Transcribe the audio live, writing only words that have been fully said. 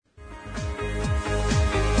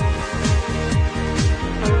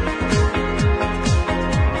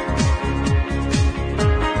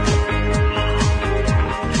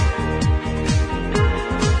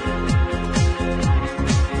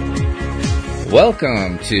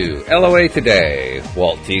Welcome to LOA Today.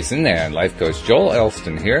 Walt Thiessen and life coach Joel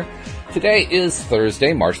Elston here. Today is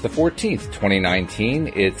Thursday, March the 14th,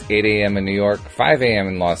 2019. It's 8 a.m. in New York, 5 a.m.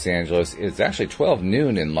 in Los Angeles. It's actually 12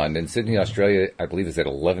 noon in London. Sydney, Australia, I believe, is at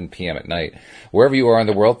 11 p.m. at night. Wherever you are in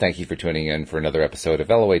the world, thank you for tuning in for another episode of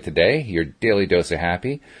LOA Today, your daily dose of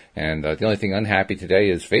happy. And the only thing unhappy today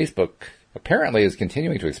is Facebook apparently is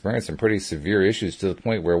continuing to experience some pretty severe issues to the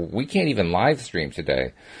point where we can't even live stream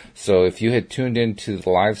today. So if you had tuned into the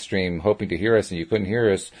live stream hoping to hear us and you couldn't hear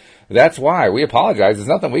us, that's why. We apologize. There's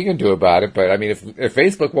nothing we can do about it. But I mean, if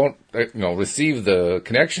Facebook won't, receive the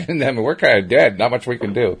connection, then we're kind of dead. Not much we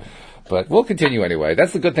can do. But we'll continue anyway.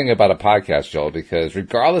 That's the good thing about a podcast, Joel, because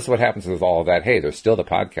regardless of what happens with all of that, hey, there's still the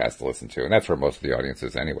podcast to listen to. And that's where most of the audience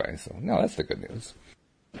is anyway. So, no, that's the good news.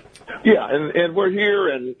 Yeah, and we're here,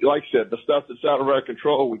 and like I said, the stuff that's out of our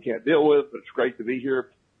control we can't deal with, but it's great to be here.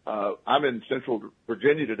 I'm in Central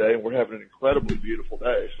Virginia today, and we're having an incredibly beautiful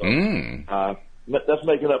day. So that's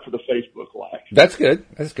making up for the Facebook lack. That's good.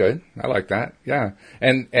 That's good. I like that. Yeah.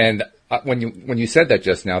 And when you said that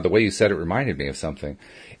just now, the way you said it reminded me of something.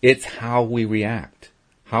 It's how we react.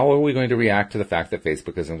 How are we going to react to the fact that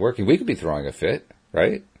Facebook isn't working? We could be throwing a fit,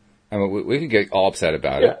 right? I mean, we could get all upset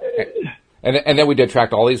about it. And then we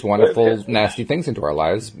detract all these wonderful, nasty things into our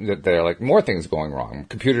lives that are like more things going wrong.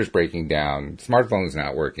 Computers breaking down, smartphones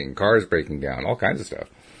not working, cars breaking down, all kinds of stuff.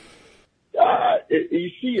 You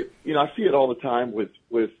see it, I see it all the time with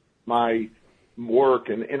my work,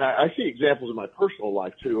 and I see examples in my personal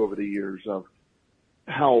life too over the years of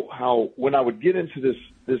how when I would get into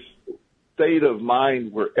this state of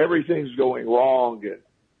mind where everything's going wrong and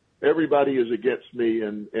everybody is against me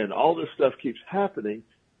and all this stuff keeps happening.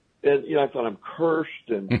 And, I thought I'm cursed,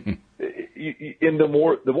 and the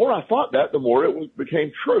more I thought that, the more it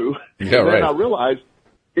became true. Yeah, and then right. I realized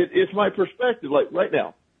it's my perspective. Like right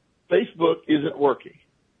now, Facebook isn't working.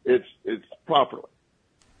 It's properly.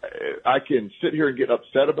 I can sit here and get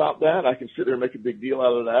upset about that. I can sit there and make a big deal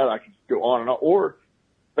out of that. I can go on and on. Or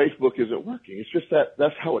Facebook isn't working. It's just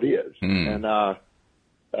that's how it is. And,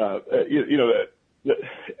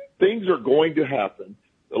 things are going to happen.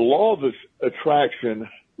 The law of attraction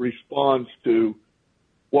responds to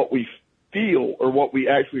what we feel or what we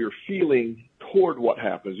actually are feeling toward what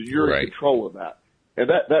happens. And you're in control of that. And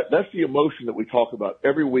that's the emotion that we talk about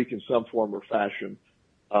every week in some form or fashion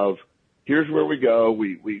of here's where we go.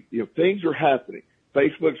 We things are happening.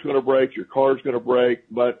 Facebook's going to break. Your car's going to break.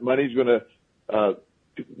 But money's going to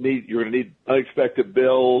you're going to need unexpected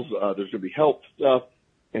bills. There's going to be health stuff.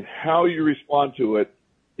 And how you respond to it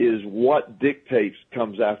is what dictates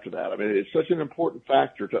comes after that. I mean, it's such an important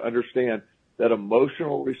factor to understand that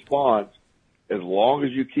emotional response, as long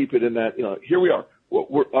as you keep it in that, here we are.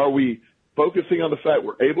 Are we focusing on the fact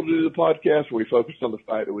we're able to do the podcast, or are we focused on the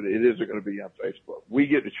fact that it isn't going to be on Facebook? We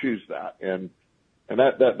get to choose that. And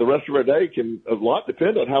that the rest of our day can a lot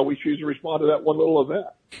depend on how we choose to respond to that one little event.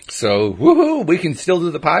 So, woohoo, we can still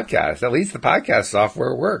do the podcast. At least the podcast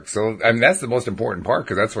software works. So, I mean, that's the most important part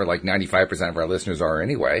because that's where like 95% of our listeners are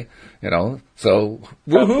anyway, So,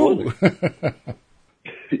 woohoo.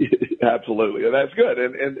 Absolutely. Absolutely. And that's good.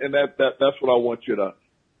 And that's what I want you to,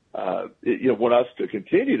 want us to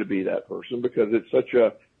continue to be that person because it's such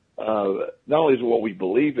a, not only is it what we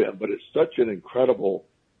believe in, but it's such an incredible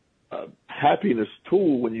happiness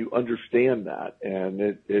tool when you understand that,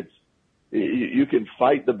 and you can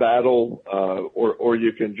fight the battle, or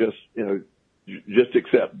you can just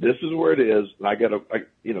accept this is where it is, and I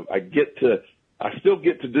still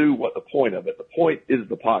get to do what the point of it. The point is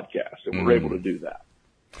the podcast, and we're able to do that.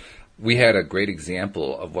 We had a great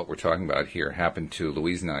example of what we're talking about here happen to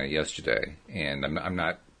Louise and I yesterday, and I'm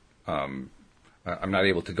not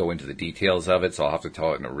able to go into the details of it, so I'll have to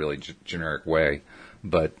tell it in a really generic way.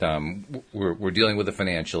 But we're dealing with a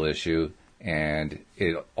financial issue, and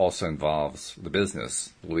it also involves the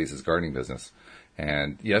business, Louise's gardening business.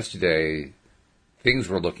 And yesterday, things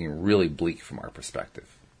were looking really bleak from our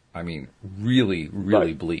perspective. I mean, really,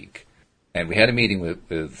 really bleak. And we had a meeting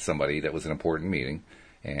with somebody that was an important meeting.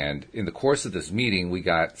 And in the course of this meeting, we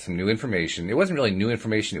got some new information. It wasn't really new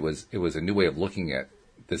information. It was a new way of looking at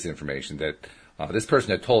this information that this person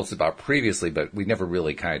had told us about previously, but we never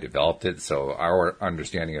really kind of developed it, so our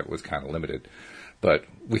understanding of it was kind of limited. But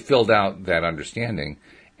we filled out that understanding,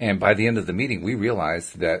 and by the end of the meeting, we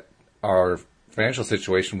realized that our financial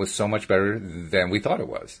situation was so much better than we thought it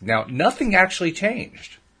was. Now, nothing actually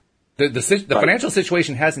changed. The financial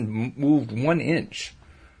situation hasn't moved 1 inch,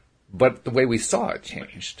 but the way we saw it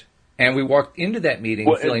changed. And we walked into that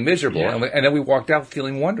meeting feeling miserable, and then we walked out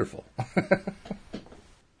feeling wonderful.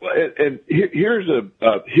 Well, and here's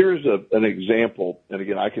an example. And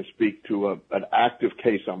again, I can speak to an active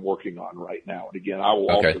case I'm working on right now. And again, I will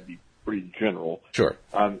also be pretty general. Sure.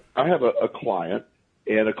 I have a client,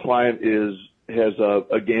 and a client has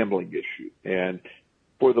a gambling issue, and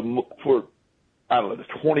for I don't know,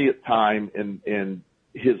 the 20th time in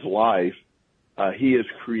his life, he has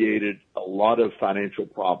created a lot of financial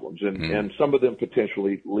problems, and some of them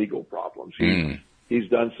potentially legal problems. He's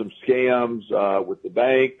done some scams with the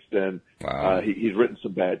banks, and he's written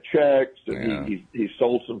some bad checks, and he's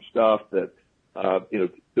sold some stuff that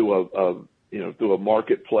through a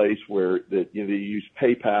marketplace where that you use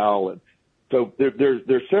PayPal, and so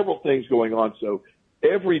there's several things going on. So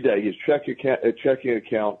every day his checking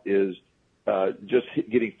account is just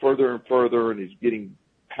getting further and further, and he's getting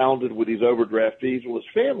pounded with these overdraft fees. Well, his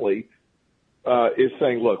family is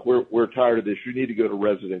saying, "Look, we're tired of this. You need to go to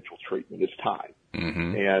residential treatment. It's time."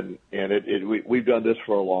 And we've done this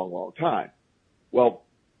for a long, long time. Well,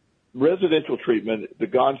 residential treatment, the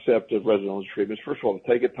concept of residential treatment is, first of all, to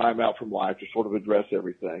take a time out from life to sort of address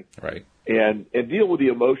everything, right, and deal with the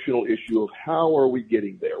emotional issue of how are we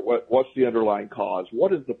getting there? What's the underlying cause?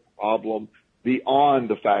 What is the problem beyond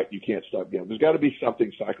the fact you can't stop gambling? There's got to be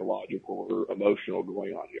something psychological or emotional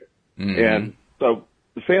going on here. And so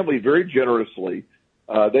the family very generously,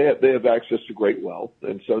 they have access to great wealth,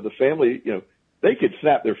 and so the family, they could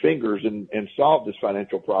snap their fingers and solve this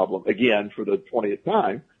financial problem again for the 20th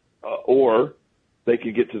time, or they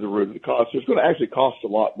can get to the root of the cause. So it's going to actually cost a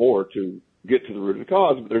lot more to get to the root of the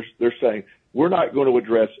cause, but they're saying we're not going to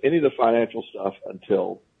address any of the financial stuff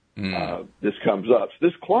until this comes up. So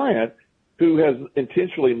this client, who has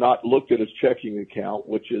intentionally not looked at his checking account,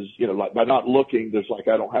 which is, like by not looking, there's like,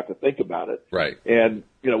 I don't have to think about it. Right. And,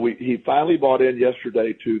 he finally bought in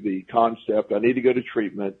yesterday to the concept, I need to go to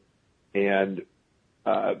treatment, and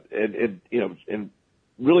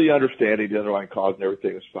really understanding the underlying cause and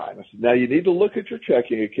everything is fine. I said, now you need to look at your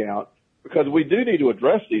checking account, because we do need to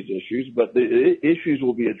address these issues, but the issues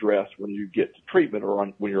will be addressed when you get to treatment or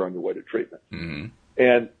when you're on your way to treatment.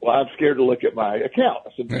 And I'm scared to look at my account.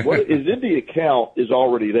 I said, what is in the account is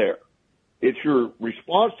already there. It's your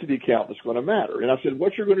response to the account that's going to matter. And I said,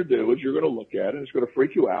 what you're going to do is you're going to look at it, and it's going to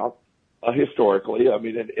freak you out historically. I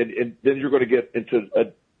mean, and then you're going to get into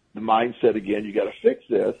the mindset again. You got to fix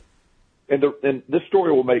this. And this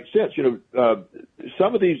story will make sense.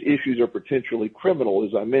 Some of these issues are potentially criminal,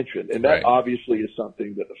 as I mentioned, and that obviously is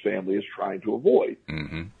something that the family is trying to avoid.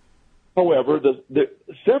 However,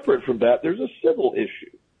 separate from that, there's a civil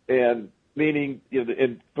issue, and meaning,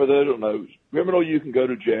 and for those who don't know, criminal you can go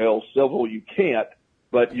to jail, civil you can't,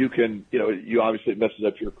 but you can, you obviously it messes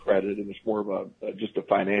up your credit, and it's more of just a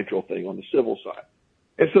financial thing on the civil side.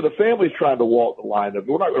 And so the family's trying to walk the line of,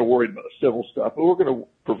 we're not going to worry about the civil stuff, but we're going to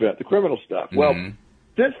prevent the criminal stuff. Well,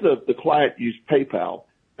 since the client used PayPal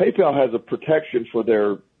has a protection for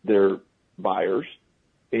their buyers,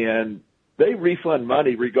 and they refund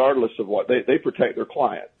money regardless of what they protect their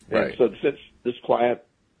client. Right. And so since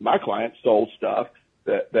my client sold stuff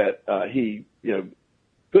that he,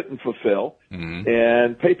 couldn't fulfill,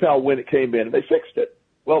 and PayPal, when it came in, they fixed it.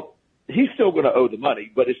 Well, he's still going to owe the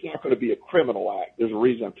money, but it's not going to be a criminal act. There's a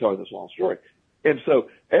reason I'm telling this long story. And so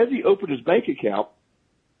as he opened his bank account,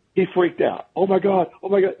 he freaked out. Oh my God.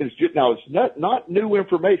 It's not new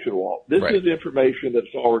information, Walt. This is information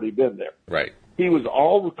that's already been there. Right. He was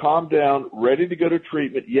all calmed down, ready to go to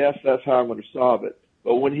treatment. Yes, that's how I'm going to solve it.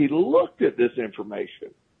 But when he looked at this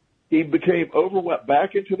information, he became overwhelmed,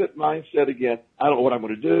 back into that mindset again. I don't know what I'm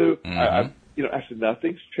going to do. I said,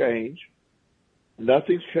 nothing's changed.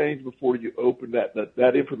 Nothing's changed before you open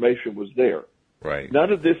that information was there. Right.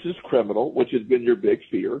 None of this is criminal, which has been your big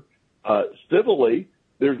fear. Civilly,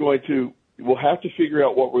 we'll have to figure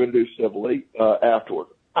out what we're going to do civilly afterward.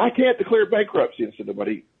 I can't declare bankruptcy. And so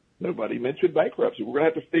nobody mentioned bankruptcy. We're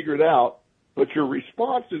going to have to figure it out, but your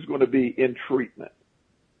response is going to be in treatment.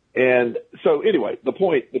 And so anyway, the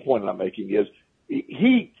point I'm making is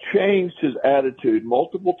he changed his attitude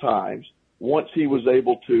multiple times once he was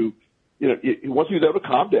able to, once he was able to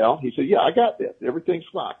calm down. He said, yeah, I got this. Everything's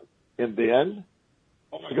fine. And then,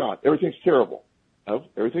 oh my God, everything's terrible. No,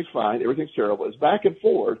 everything's fine. Everything's terrible. It's back and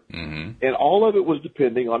forth. And all of it was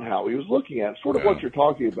depending on how he was looking at it. Sort of what you're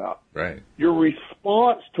talking about. Right. Your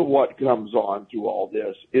response to what comes on through all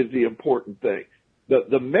this is the important thing.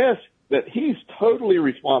 The mess that he's totally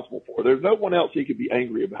responsible for. There's no one else he could be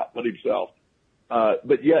angry about but himself.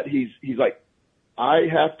 But yet he's like, I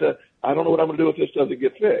don't know what I'm going to do if this doesn't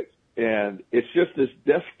get fixed. And it's just this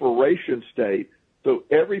desperation state. So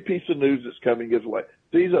every piece of news that's coming his way.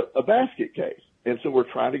 So he's a basket case. And so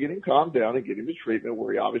we're trying to get him calmed down and get him to treatment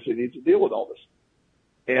where he obviously needs to deal with all this.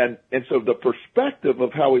 And so the perspective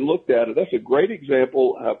of how we looked at it, that's a great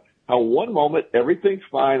example of how one moment everything's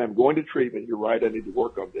fine, I'm going to treatment, you're right, I need to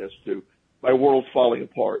work on this, to my world's falling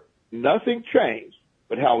apart. Nothing changed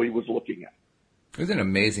but how he was looking at it. Isn't it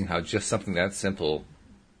amazing how just something that simple,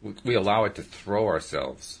 we allow it to throw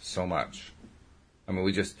ourselves so much? I mean,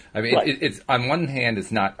 Right. it's on one hand,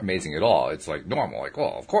 it's not amazing at all. It's like normal, like,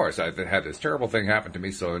 well, of course, I've had this terrible thing happen to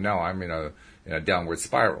me, so now I'm in a downward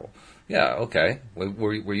spiral. Yeah, okay,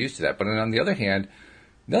 we're used to that. But on the other hand,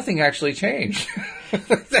 nothing actually changed.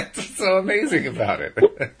 That's what's so amazing about it.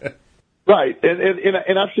 Right,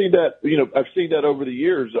 and I've seen that. I've seen that over the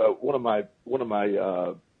years. One of my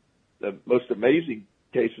the most amazing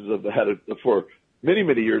cases of that for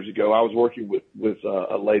many years ago. I was working with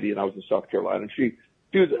a lady, and I was in South Carolina, and she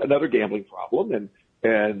was another gambling problem,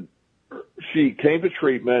 and she came to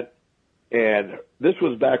treatment, and this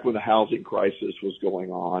was back when the housing crisis was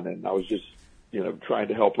going on, and I was just trying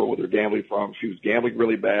to help her with her gambling problem. She was gambling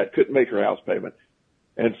really bad, couldn't make her house payment,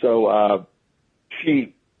 and so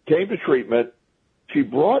she came to treatment. She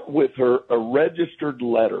brought with her a registered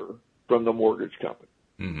letter from the mortgage company.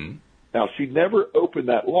 Mm-hmm. Now, she never opened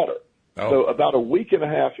that letter. Oh. So about a week and a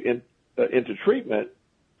half into treatment,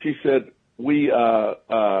 she said, we're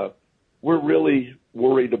really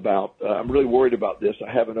worried about, I'm really worried about this.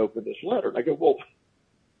 I haven't opened this letter. And I go, well,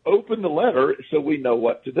 open the letter so we know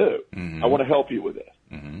what to do. Mm-hmm. I want to help you with this.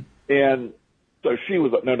 Mm-hmm. And so she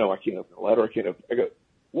was like, no, I can't open the letter. I can't open. I go,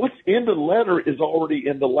 what's in the letter is already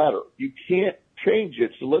in the letter. You can't change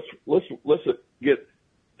it. So let's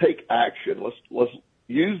take action. Let's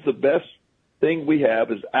use the best thing we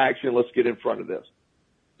have as action. Let's get in front of this.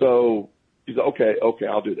 So she's like, okay,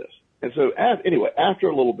 I'll do this. And so anyway, after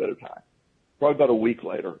a little bit of time, probably about a week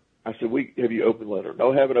later, I said, have you opened the letter?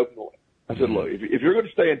 No, I haven't opened the letter. I said, look, if you're going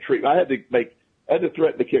to stay in treatment, I had to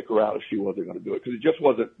threaten to kick her out if she wasn't going to do it because it just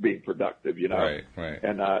wasn't being productive, Right.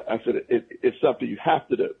 And I said, it's something you have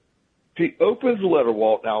to do. She opens the letter,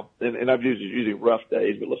 Walt, now, and I've using rough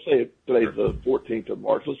days, but let's say today's the 14th of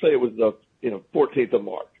March. Let's say it was the 14th of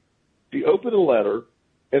March. She opened the letter,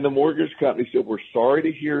 and the mortgage company said, we're sorry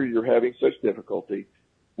to hear you're having such difficulty.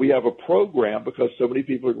 We have a program because so many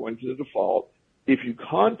people are going to default. If you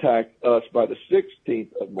contact us by the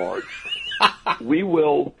 16th of March, we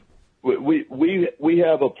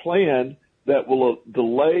have a plan that will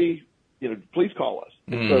delay, please call us.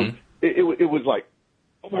 Mm-hmm. So it was like,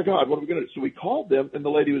 oh my God, what are we going to do? So we called them, and the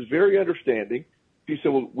lady was very understanding. She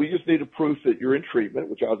said, well, we just need a proof that you're in treatment,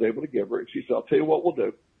 which I was able to give her. And she said, I'll tell you what we'll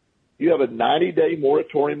do. You have a 90-day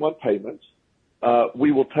moratorium on payments.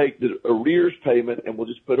 We will take the arrears payment and we'll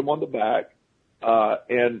just put them on the back.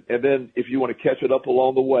 And then if you want to catch it up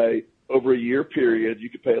along the way over a year period, you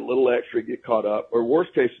could pay a little extra and get caught up. Or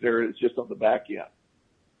worst case scenario, it's just on the back end.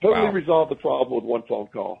 Totally Wow. resolved the problem with one phone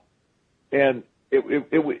call. And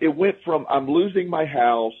it went from I'm losing my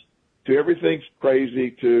house to everything's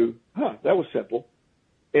crazy to, that was simple.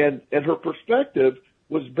 And her perspective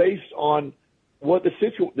was based on what the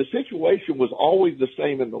situation was always the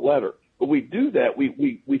same in the letter. But we do that.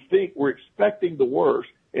 We think we're expecting the worst.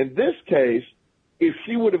 In this case, if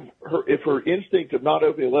her instinct of not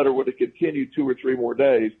opening a letter would have continued 2 or 3 more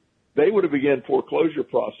days, they would have begun foreclosure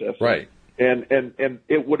process. Right. And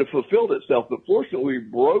it would have fulfilled itself. But fortunately, we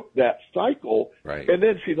broke that cycle. Right. And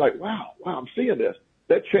then she's like, wow, I'm seeing this.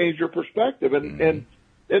 That changed her perspective. And then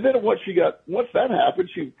once that happened,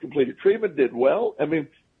 she completed treatment, did well. I mean,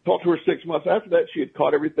 talked to her 6 months after that. She had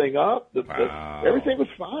caught everything up. Wow. Everything was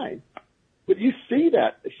fine. But you see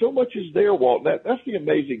that so much is there, Walt. That's the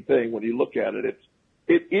amazing thing when you look at it.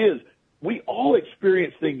 It is. We all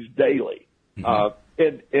experience things daily,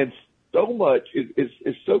 and so much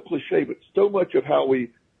is so cliche, but so much of how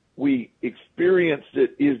we experience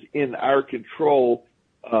it is in our control.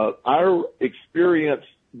 Our experience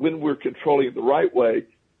when we're controlling it the right way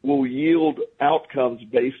will yield outcomes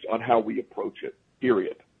based on how we approach it.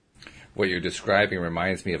 Period. What you're describing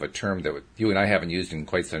reminds me of a term that you and I haven't used in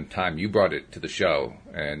quite some time. You brought it to the show,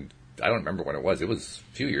 and I don't remember when it was. It was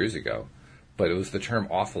a few years ago. But it was the term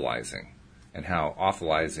awfulizing, and how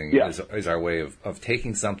awfulizing is our way of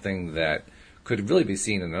taking something that could really be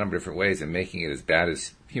seen in a number of different ways and making it as bad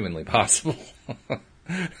as humanly possible.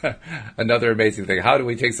 Another amazing thing. How do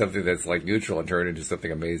we take something that's like neutral and turn it into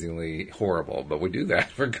something amazingly horrible? But we do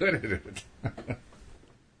that. We're good at it.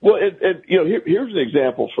 Well, here's an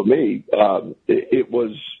example for me. I've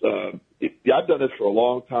done this for a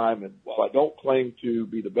long time, and while I don't claim to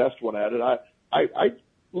be the best one at it, I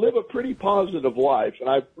live a pretty positive life, and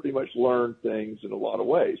I've pretty much learned things in a lot of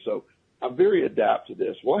ways. So I'm very adept to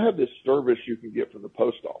this. Well, I have this service you can get from the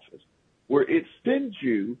post office where it sends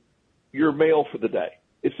you your mail for the day.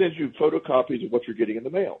 it sends you photocopies of what you're getting in the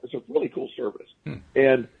mail. It's a really cool service.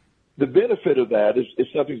 And the benefit of that is if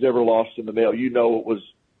something's ever lost in the mail, you know it was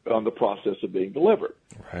on the process of being delivered.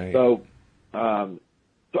 Right. So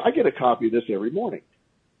I get a copy of this every morning.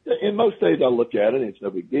 In most days I look at it and it's no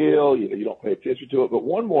big deal. You don't pay attention to it. But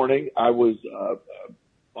one morning I was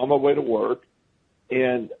on my way to work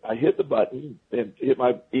and I hit the button and hit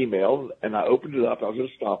my email and I opened it up. I was at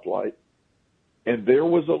a stoplight and there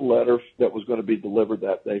was a letter that was going to be delivered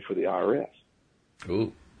that day for the IRS.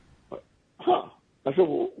 Ooh. Huh. I said,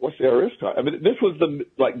 well, what's the IRS time? I mean, this was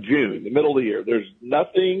June, the middle of the year. There's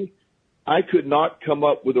nothing, I could not come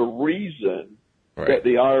up with a reason that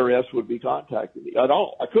the IRS would be contacting me at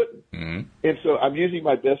all. I couldn't. Mm-hmm. And so I'm using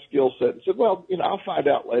my best skill set and said, well, I'll find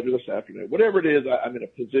out later this afternoon. Whatever it is, I'm in a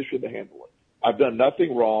position to handle it. I've done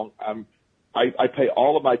nothing wrong. I pay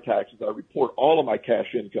all of my taxes. I report all of my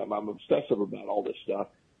cash income. I'm obsessive about all this stuff.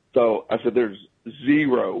 So I said, there's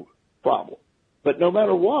zero problem. But no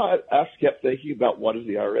matter what, I kept thinking about what is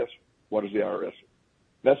the IRS? What is the IRS?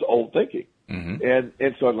 That's old thinking. Mm-hmm.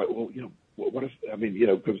 And so I'm like, well, what if,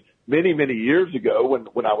 because many, many years ago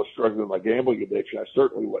when I was struggling with my gambling addiction, I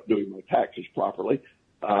certainly wasn't doing my taxes properly.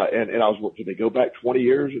 And I was, well, can they go back 20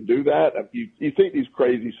 years and do that? You think these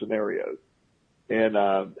crazy scenarios. And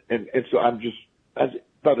so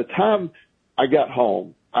by the time I got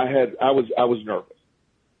home, I was nervous.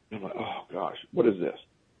 I'm like, oh gosh, what is this?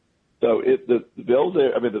 So the bill's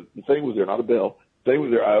there. I mean, the thing was there, not a bill. The thing was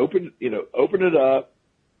there. I opened it up,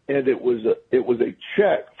 and it was a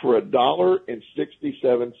check for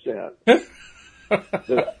 $1.67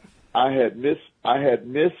 that I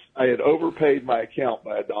had overpaid my account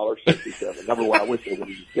by $1.67. Number one, I wish I would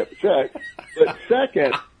have just kept the check. But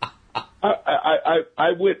second,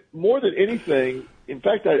 I went more than anything. In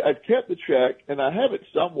fact, I kept the check, and I have it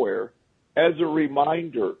somewhere as a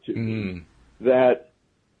reminder to me that.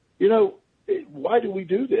 Why do we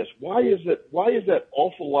do this? Why is that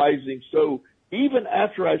awfulizing? So even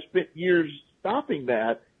after I spent years stopping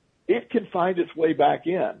that, it can find its way back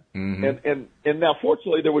in. Mm-hmm. And now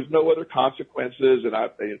fortunately there was no other consequences and I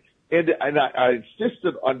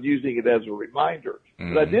insisted on using it as a reminder.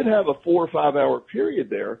 Mm-hmm. But I did have a 4 or 5 hour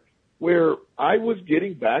period there where I was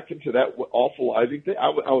getting back into that awfulizing thing. I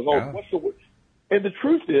was all, what's the word? And the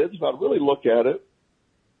truth is, if I really look at it,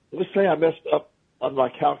 let's say I messed up on my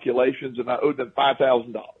calculations and I owed them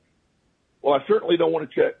 $5,000. Well, I certainly don't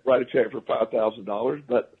want to write a check for $5,000,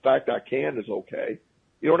 but the fact I can is okay.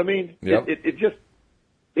 You know what I mean? Yep.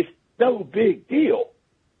 It's no big deal,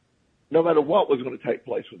 no matter what was going to take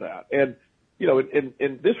place with that. And,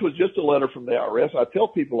 and this was just a letter from the IRS. I tell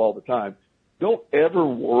people all the time, don't ever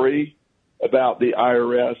worry about the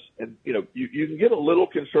IRS. And, you can get a little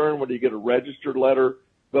concerned when you get a registered letter,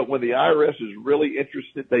 but when the IRS is really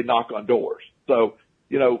interested, they knock on doors. So,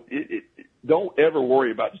 don't ever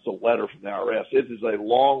worry about just a letter from the IRS. It is a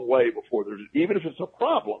long way before even if it's a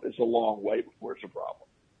problem, it's a long way before it's a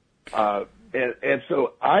problem. And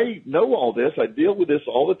so I know all this. I deal with this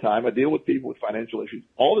all the time. I deal with people with financial issues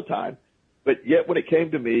all the time. But yet when it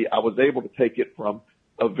came to me, I was able to take it from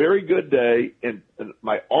a very good day and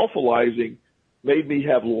my awfulizing made me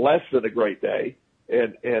have less than a great day.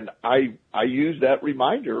 And I use that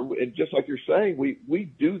reminder, and just like you're saying,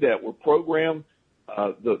 we do that. We're programmed,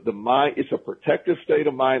 the mind, it's a protective state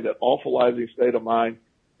of mind, that awfulizing state of mind,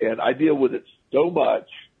 and I deal with it so much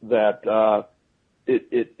that,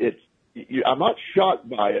 I'm not shocked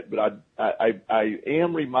by it, but I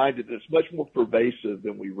am reminded that it's much more pervasive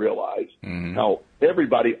than we realize. Mm-hmm. How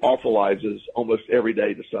everybody awfulizes almost every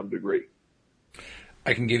day to some degree.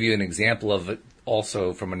 I can give you an example of it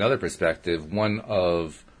also from another perspective, one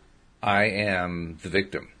of I am the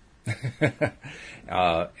victim.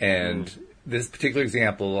 And this particular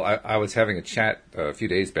example, I was having a chat a few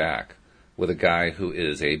days back with a guy who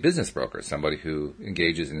is a business broker, somebody who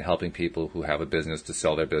engages in helping people who have a business to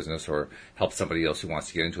sell their business or help somebody else who wants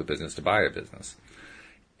to get into a business to buy a business.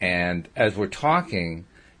 And as we're talking,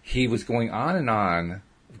 he was going on,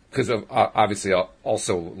 because of obviously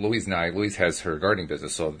also Louise has her gardening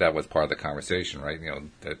business, so that was part of the conversation, right?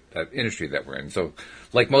 That industry that we're in. So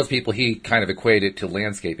like most people, he kind of equated it to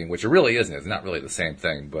landscaping, which it really isn't. It's not really the same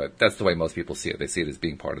thing, but that's the way most people see it. They see it as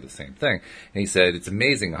being part of the same thing. And he said, it's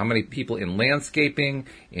amazing how many people in landscaping,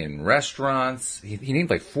 in restaurants, he named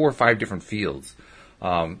like 4 or 5 different fields,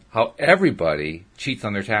 how everybody cheats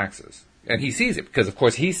on their taxes. And he sees it because, of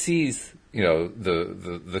course, he sees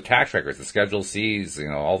the tax records, the Schedule C's,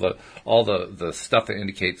 all the stuff that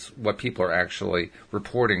indicates what people are actually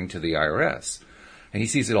reporting to the IRS. And he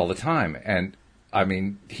sees it all the time. And I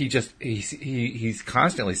mean, he's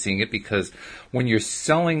constantly seeing it, because when you're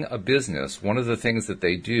selling a business, one of the things that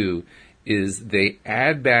they do is they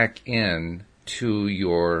add back in to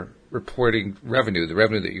your reporting revenue, the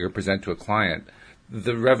revenue that you present to a client,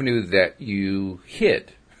 the revenue that you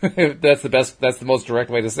hid. That's the most direct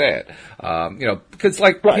way to say it. Because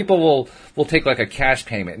people will take like a cash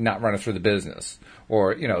payment and not run it through the business,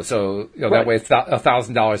 or that way it's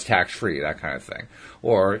 $1,000 tax free, that kind of thing.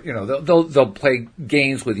 Or they'll play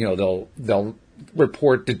games with they'll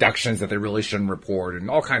report deductions that they really shouldn't report, and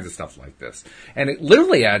all kinds of stuff like this. And it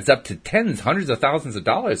literally adds up to hundreds of thousands of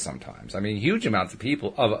dollars sometimes. I mean, huge amounts of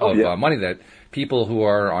money that people who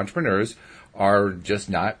are entrepreneurs are just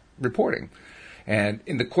not reporting. And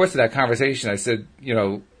in the course of that conversation, I said,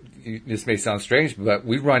 this may sound strange, but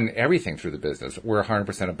we run everything through the business. We're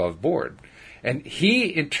 100% above board. And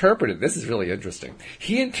he interpreted, this is really interesting,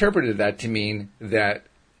 he interpreted that to mean that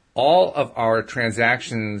all of our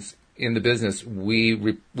transactions in the business,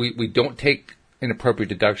 we don't take inappropriate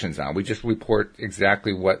deductions on. We just report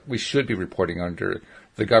exactly what we should be reporting under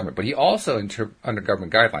the government. But he also, under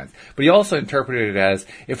government guidelines, but he also interpreted it as,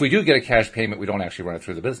 if we do get a cash payment, we don't actually run it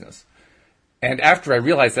through the business. And after I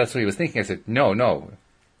realized that's what he was thinking, I said, no.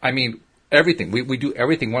 I mean, everything. We do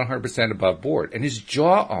everything 100% above board. And his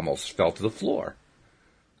jaw almost fell to the floor.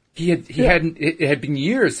 It had been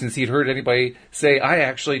years since he'd heard anybody say, I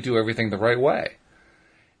actually do everything the right way.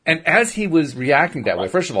 And as he was reacting that way,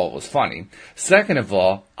 first of all, it was funny. Second of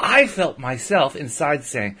all, I felt myself inside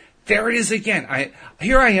saying, there it is again.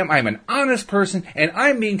 Here I am. I'm an honest person, and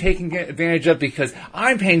I'm being taken advantage of because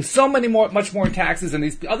I'm paying much more taxes than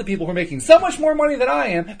these other people who are making so much more money than I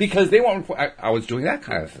am because they won't. I was doing that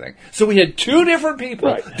kind of thing. So we had two different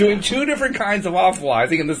people doing two different kinds of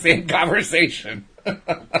awfulizing in the same conversation.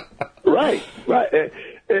 Right. And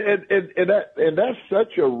that's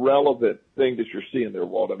such a relevant thing that you're seeing there,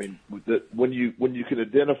 Walt. I mean, when you can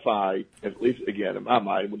identify, at least again in my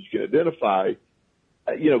mind, when you can identify.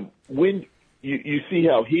 When you see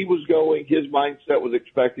how he was going, his mindset was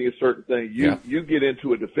expecting a certain thing. You get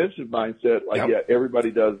into a defensive mindset,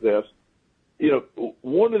 everybody does this.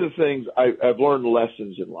 One of the things I've learned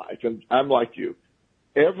lessons in life, and I'm like you.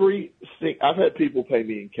 I've had people pay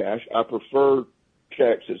me in cash. I prefer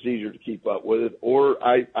checks. It's easier to keep up with it. Or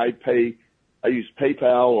I use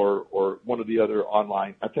PayPal or one of the other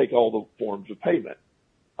online. I take all the forms of payment.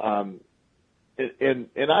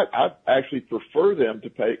 And I actually prefer them to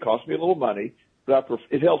pay. It costs me a little money, but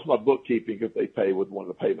it helps my bookkeeping if they pay with one of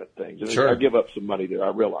the payment things. And sure. I give up some money there, I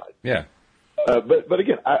realize. Yeah. But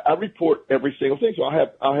again, I report every single thing. So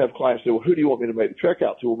I'll have clients say, well, who do you want me to make the check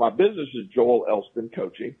out to? Well, my business is Joel Elston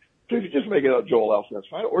Coaching. So if you just make it out Joel Elston, that's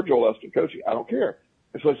fine. Or Joel Elston Coaching, I don't care.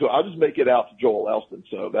 And so I'll just make it out to Joel Elston.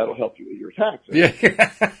 So that'll help you with your taxes. Yeah.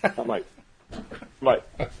 I'm like,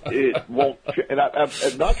 it won't, and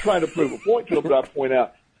I'm not trying to prove a point to them, but I point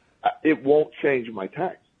out it won't change my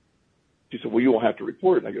tax. She said, well, you won't have to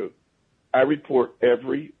report it. And I go, I report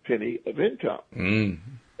every penny of income. Mm.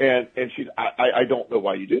 And I don't know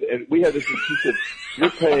why you did it. And we had this, she said, you're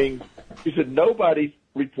paying, she said, nobody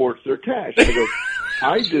reports their cash. I go,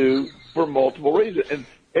 I do for multiple reasons.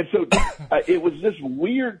 And so it was this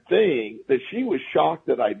weird thing that she was shocked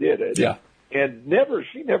that I did it. Yeah. And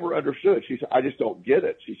she never understood. She said, I just don't get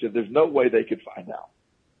it. She said, there's no way they could find out.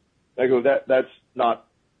 I go, that's not,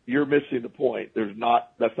 you're missing the point.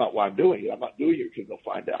 That's not why I'm doing it. I'm not doing it because they'll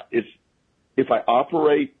find out. If I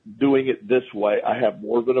operate doing it this way, I have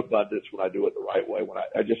more of an abundance when I do it the right way.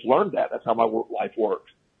 I just learned that. That's how my life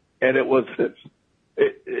works. And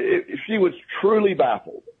she was truly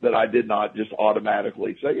baffled that I did not just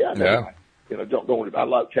automatically say, don't worry about it. I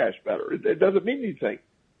love cash better. It doesn't mean anything.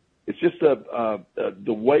 It's just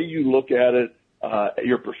the way you look at it,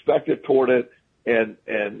 your perspective toward it, and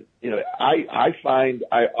I find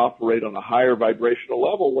I operate on a higher vibrational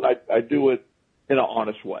level when I do it in an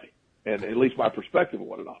honest way, and at least my perspective of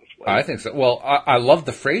what an honest way. I think so. Well, I love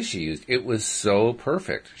the phrase she used. It was so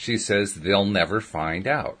perfect. She says they'll never find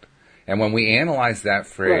out. And when we analyze that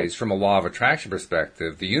phrase from a law of attraction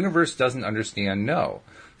perspective, the universe doesn't understand no.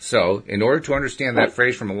 So in order to understand that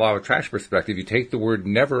phrase from a law of attraction perspective, you take the word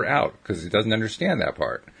never out because it doesn't understand that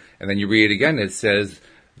part. And then you read it again, it says,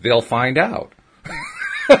 they'll find out.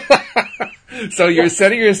 So you're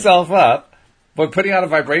setting yourself up by putting out a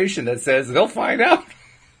vibration that says, they'll find out.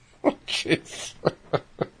 Oh, jeez.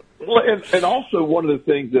 Well, and also one of the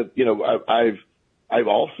things that, I've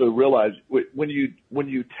also realized when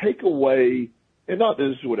you take away, and not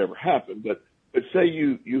that this would ever happen, but say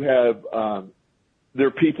you have, there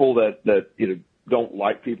are people that don't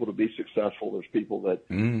like people to be successful. There's people that,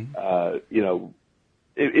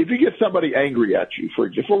 if you get somebody angry at you for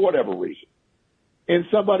whatever reason, and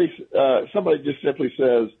somebody just simply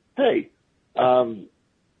says, "Hey, I'm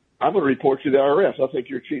going to report you to the IRS. I think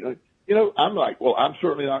you're cheating." You know, I'm like, well, I'm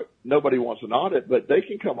certainly not. Nobody wants an audit, but they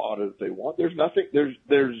can come audit if they want. There's nothing.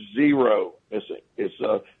 There's zero missing.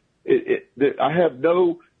 I have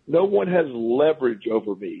no one has leverage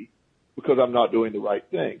over me because I'm not doing the right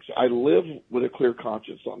things. I live with a clear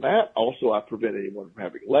conscience on that. Also, I prevent anyone from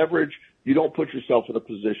having leverage. You don't put yourself in a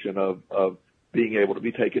position of being able to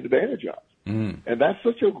be taken advantage of. And that's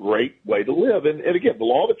such a great way to live. And again, the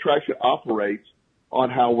law of attraction operates on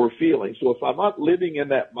how we're feeling. So if I'm not living in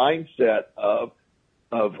that mindset of,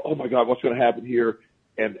 oh my God, what's going to happen here?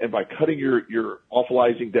 And by cutting your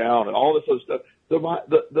awfulizing down and all this other stuff, the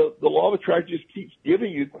law of attraction just keeps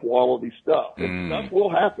giving you quality stuff. And stuff will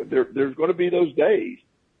happen. There's going to be those days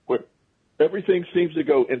where everything seems to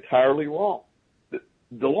go entirely wrong.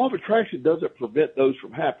 The law of attraction doesn't prevent those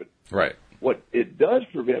from happening. Right. What it does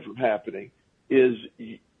prevent from happening is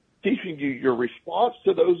teaching you your response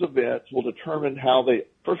to those events will determine how they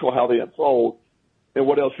unfold and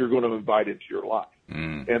what else you're going to invite into your life.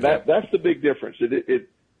 And that's the big difference.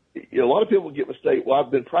 A lot of people get mistaken. Well,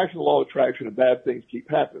 I've been practicing the law of attraction and bad things keep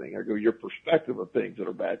happening. I go, your perspective of things that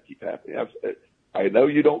are bad keep happening. I know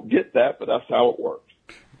you don't get that, but that's how it works.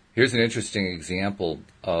 Here's an interesting example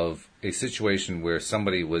of a situation where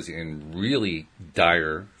somebody was in really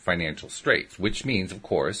dire financial straits, which means, of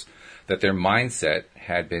course, that their mindset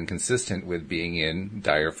had been consistent with being in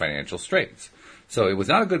dire financial straits. So it was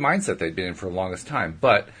not a good mindset they'd been in for the longest time.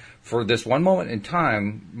 But for this one moment in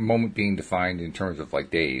time, moment being defined in terms of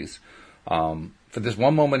like days, for this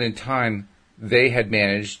one moment in time, they had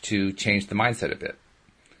managed to change the mindset a bit.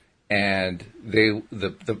 And there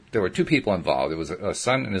were two people involved. There was a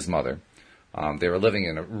son and his mother. They were living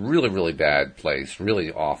in a really, really bad place, really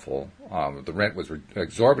awful. The rent was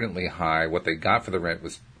exorbitantly high. What they got for the rent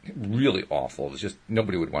was really awful. It was just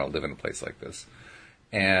nobody would want to live in a place like this.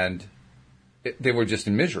 And they were just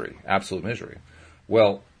in misery, absolute misery.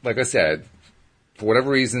 Well, like I said, for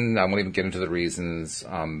whatever reason, I won't even get into the reasons,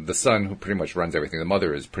 the son who pretty much runs everything, the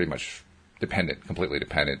mother is pretty much dependent, completely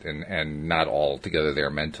dependent, and not all together there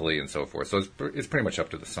mentally and so forth. So it's pretty much up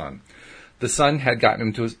to the son. The son had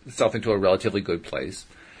gotten himself into a relatively good place,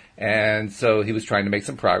 and so he was trying to make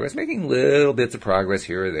some progress, making little bits of progress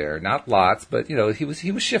here or there, not lots, but he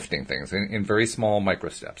was shifting things in very small micro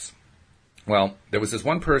steps. Well, there was this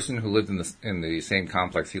one person who lived in the same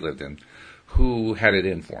complex he lived in, who had it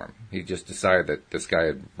in for him. He just decided that this guy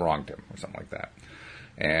had wronged him or something like that,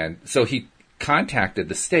 and so he contacted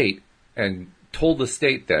the state and told the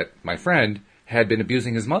state that my friend had been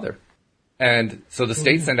abusing his mother. And so the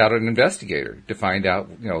state sent out an investigator to find out,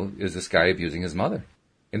 is this guy abusing his mother?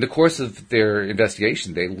 In the course of their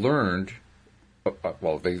investigation, they learned,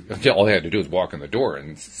 all they had to do was walk in the door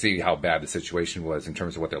and see how bad the situation was in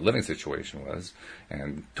terms of what their living situation was,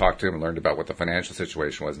 and talk to him and learned about what the financial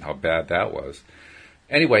situation was and how bad that was.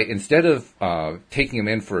 Anyway, instead of taking him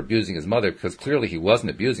in for abusing his mother, because clearly he wasn't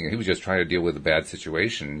abusing her, he was just trying to deal with a bad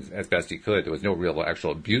situation as best he could. There was no real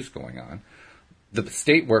actual abuse going on. The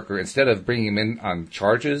state worker, instead of bringing him in on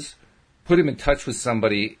charges, put him in touch with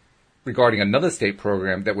somebody regarding another state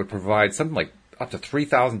program that would provide something like up to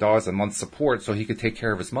 $3,000 a month support so he could take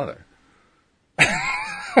care of his mother.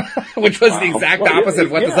 Which was the exact opposite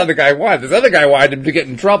of what this other guy wanted. This other guy wanted him to get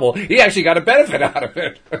in trouble. He actually got a benefit out of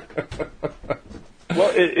it. Well,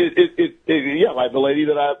 like the lady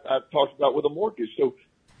that I've talked about with a mortgage. So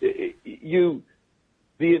the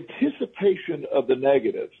anticipation of the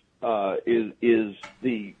negative is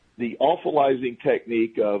the awfulizing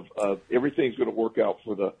technique of everything's going to work out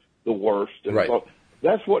for the worst. And right. So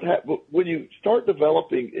that's what happens when you start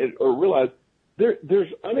developing it, or realize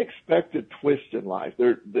there's unexpected twists in life.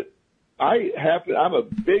 I'm a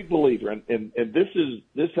big believer, and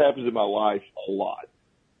this happens in my life a lot.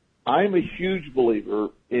 I'm a huge believer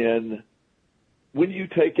in when you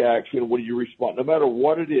take action, when you respond, no matter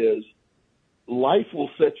what it is, life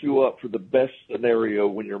will set you up for the best scenario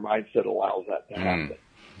when your mindset allows that to happen.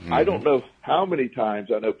 Mm-hmm. I don't know how many times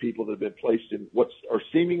I know people that have been placed in what are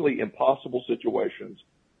seemingly impossible situations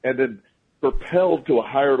and then propelled to a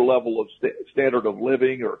higher level of standard of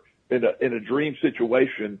living or in a dream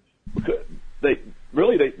situation because they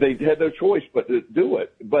had no choice but to do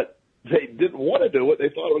it. But they didn't want to do it. They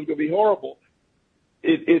thought it was going to be horrible.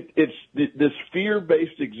 It's this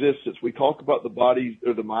fear-based existence. We talk about the body's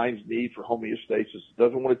or the mind's need for homeostasis. It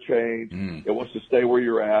doesn't want to change. It wants to stay where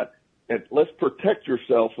you're at. And let's protect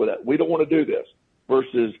yourself with that. We don't want to do this.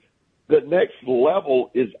 Versus the next level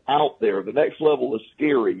is out there. The next level is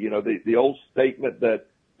scary. The old statement that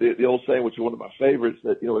the old saying, which is one of my favorites,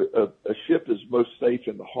 that, a ship is most safe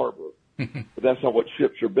in the harbor, but that's not what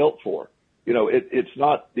ships are built for. It's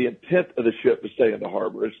not the intent of the ship to stay in the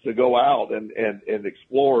harbor. It's to go out and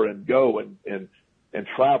explore and go and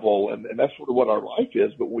travel. And that's sort of what our life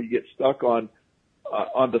is. But we get stuck on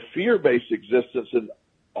the fear-based existence, and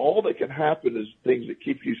all that can happen is things that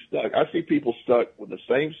keep you stuck. I see people stuck with the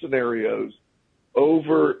same scenarios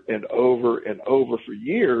over and over and over for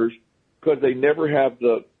years because they never have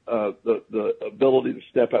the ability to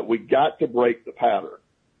step out. We got to break the pattern.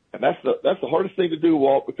 And that's the hardest thing to do,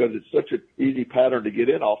 Walt, because it's such an easy pattern to get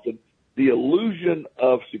in often. The illusion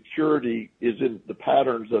of security is in the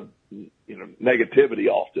patterns of, negativity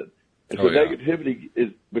often. And so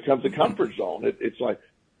negativity becomes a comfort zone. It's like,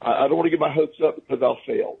 I don't want to get my hopes up because I'll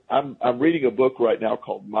fail. I'm reading a book right now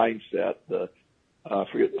called Mindset. I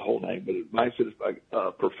forget the whole name, but Mindset is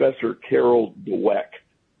by Professor Carol Dweck.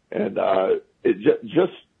 And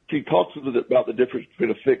she talks about the difference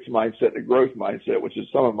between a fixed mindset and a growth mindset, which is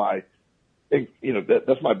some of my,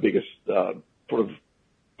 that's my biggest sort of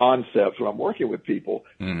concepts when I'm working with people.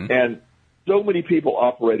 Mm-hmm. And so many people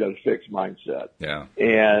operate on a fixed mindset. Yeah.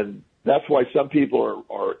 And that's why some people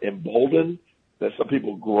are emboldened, that some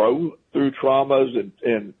people grow through traumas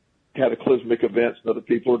and cataclysmic events, and other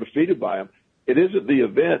people are defeated by them. It isn't the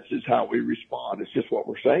events, it's how we respond. It's just what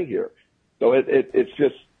we're saying here. So it's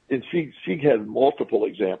just, and she had multiple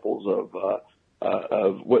examples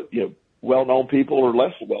of what, well-known people or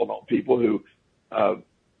less well-known people who,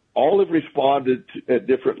 all have responded at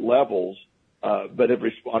different levels, but have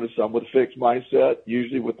responded some with a fixed mindset,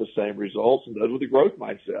 usually with the same results, and those with a growth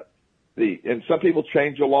mindset. And some people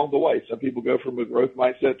change along the way. Some people go from a growth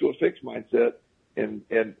mindset to a fixed mindset, and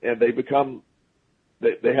they become,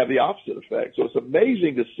 they have the opposite effect. So it's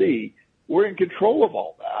amazing to see we're in control of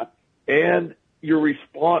all that, and your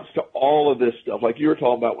response to all of this stuff, like you were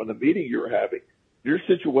talking about when the meeting you were having, your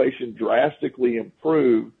situation drastically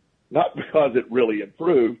improved, not because it really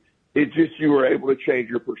improved, it's just you were able to change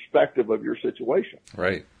your perspective of your situation.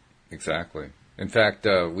 Right, exactly. In fact,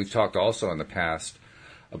 we've talked also in the past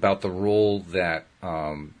about the role that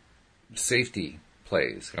safety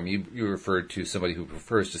plays. I mean, you referred to somebody who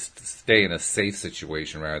prefers to stay in a safe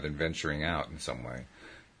situation rather than venturing out in some way.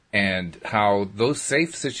 And how those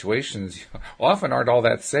safe situations often aren't all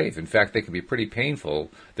that safe. In fact, they can be pretty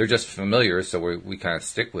painful. They're just familiar, so we kind of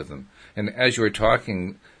stick with them. And as you were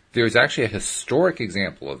talking, there's actually a historic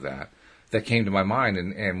example of that came to my mind.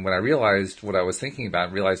 And when I realized what I was thinking about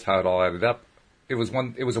and realized how it all added up, it was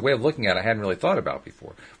a way of looking at it I hadn't really thought about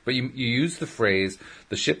before. But you used the phrase,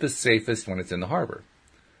 the ship is safest when it's in the harbor.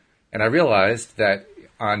 And I realized that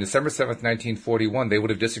on December 7th, 1941, they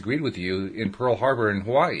would have disagreed with you in Pearl Harbor in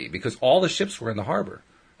Hawaii because all the ships were in the harbor,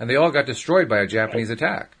 and they all got destroyed by a Japanese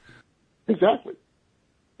attack. Exactly.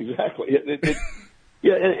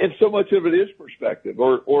 Yeah, and so much of it is perspective,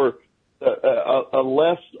 or a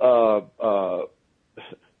less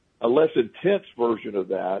intense version of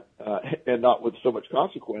that, and not with so much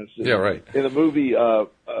consequence. Yeah, right. In the movie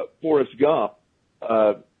Forrest Gump.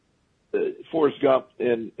 Forrest Gump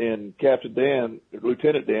and Captain Dan,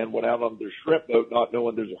 Lieutenant Dan, went out on their shrimp boat not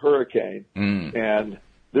knowing there's a hurricane. And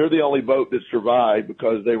they're the only boat that survived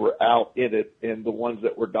because they were out in it, and the ones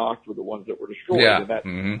that were docked were the ones that were destroyed. Yeah.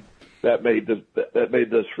 And that made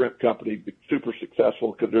the shrimp company super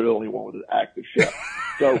successful because they're the only one with an active ship.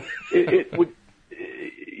 So it would,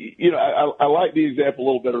 I like the example a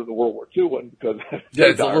little better than the World War II one because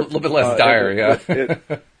it's a little bit less dire.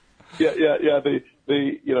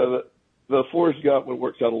 The Forrest Gump one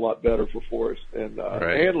works out a lot better for Forrest and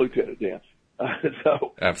Lieutenant Dan.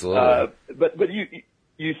 Absolutely. But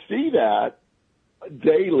you see that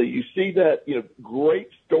daily. You see that, great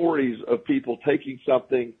stories of people taking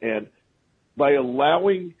something and by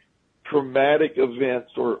allowing traumatic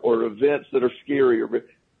events or events that are scary,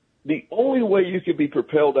 the only way you can be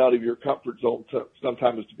propelled out of your comfort zone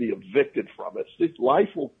sometimes is to be evicted from it.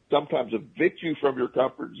 Life will sometimes evict you from your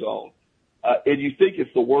comfort zone. And you think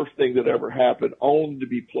it's the worst thing that ever happened, only to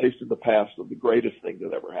be placed in the past of the greatest thing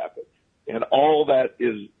that ever happened. And all that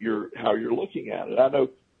is how you're looking at it. I know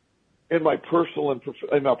in my personal and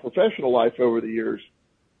in my professional life over the years,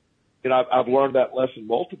 and I've learned that lesson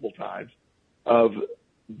multiple times of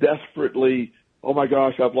desperately, oh my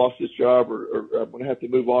gosh, I've lost this job, or I'm going to have to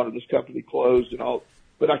move on, or this company closed and all.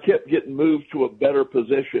 But I kept getting moved to a better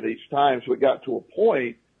position each time. So it got to a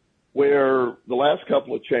point where the last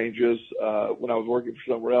couple of changes, when I was working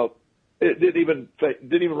for somewhere else, it didn't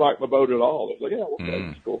even rock my boat at all. It was like, yeah,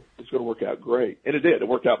 okay, it's cool. It's going to work out great. And it did. It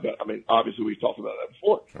worked out better. I mean, obviously we talked about that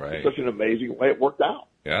before. Right. It's such an amazing way it worked out.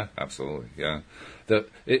 Yeah, absolutely. Yeah.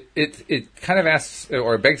 It kind of asks,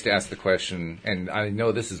 or begs to ask the question, and I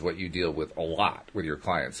know this is what you deal with a lot with your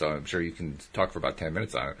clients, so I'm sure you can talk for about 10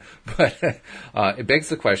 minutes on it. But it begs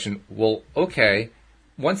the question, well, okay,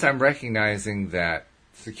 once I'm recognizing that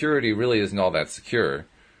security really isn't all that secure,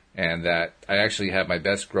 and that I actually have my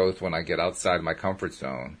best growth when I get outside my comfort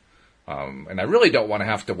zone, and I really don't want to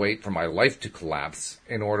have to wait for my life to collapse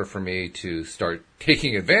in order for me to start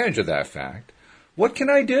taking advantage of that fact, what can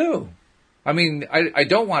I do? I mean, I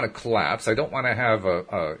don't want to collapse. I don't want to have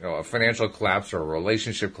a financial collapse or a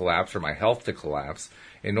relationship collapse or my health to collapse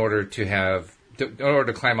in order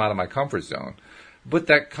to climb out of my comfort zone. But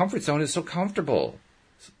that comfort zone is so comfortable.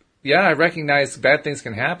 Yeah, I recognize bad things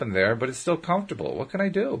can happen there, but it's still comfortable. What can I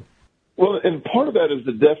do? Well, and part of that is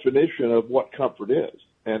the definition of what comfort is.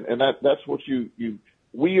 And that's what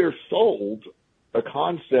we are sold a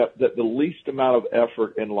concept that the least amount of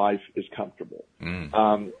effort in life is comfortable.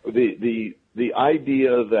 The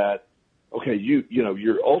idea that, okay, you know,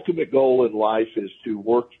 your ultimate goal in life is to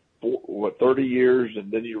work for 30 years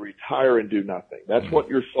and then you retire and do nothing. That's what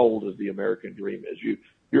you're sold as the American dream is.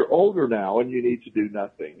 You're older now and you need to do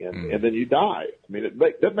nothing and then you die. I mean,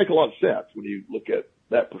 that makes a lot of sense when you look at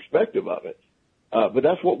that perspective of it. But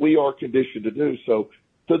that's what we are conditioned to do. So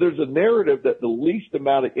there's a narrative that the least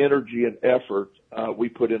amount of energy and effort we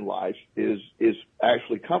put in life is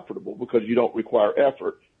actually comfortable because you don't require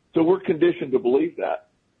effort. So we're conditioned to believe that.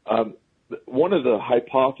 One of the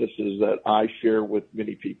hypotheses that I share with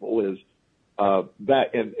many people is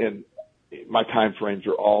that, and my time frames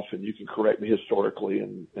are off, and you can correct me historically,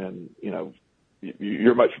 and you know,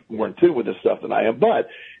 you're much more in tune with this stuff than I am. But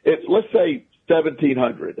let's say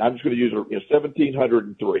 1700. I'm just going to use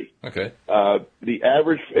 1703. Okay. The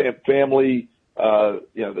average family, you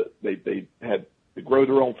know, they had to grow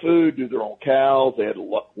their own food, do their own cows. They had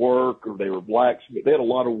to work, or they were blacksmiths. They had a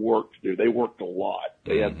lot of work to do. They worked a lot.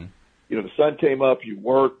 They had, you know, the sun came up, you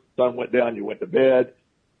worked. Sun went down, you went to bed.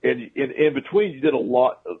 And in between, you did a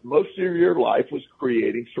lot. Most of your life was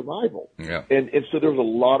creating survival. Yeah. And so there was a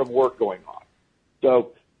lot of work going on.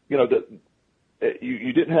 So, you know,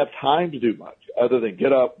 you didn't have time to do much other than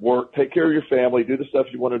get up, work, take care of your family, do the stuff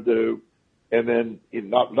you want to do, and then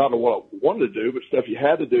not what I wanted to do, but stuff you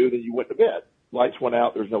had to do. Then you went to bed. Lights went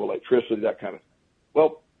out. There's no electricity, that kind of.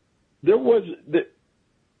 Well, there was that.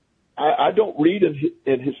 I don't read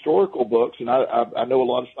in historical books, and I know a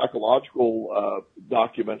lot of psychological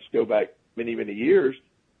documents go back many, many years.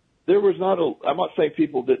 There was I'm not saying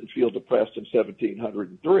people didn't feel depressed in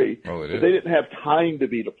 1703, but they didn't have time to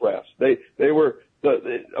be depressed. They were,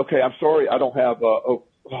 okay, I'm sorry, I don't have, oh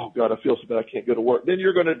God, I feel so bad, I can't go to work. Then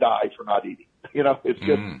you're going to die for not eating. You know, it's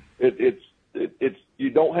just, you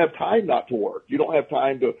don't have time not to work. You don't have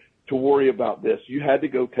time to worry about this. You had to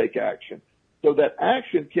go take action. So that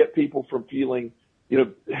action kept people from feeling, you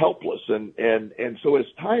know, helpless. And so as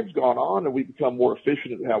time's gone on and we become more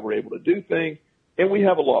efficient in how we're able to do things, and we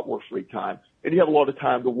have a lot more free time, and you have a lot of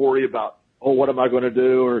time to worry about, oh, what am I going to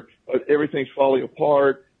do? Or everything's falling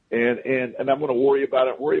apart, and I'm going to worry about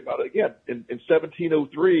it again. In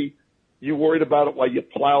 1703, you worried about it while you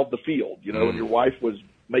plowed the field, you know, and your wife was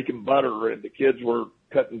making butter and the kids were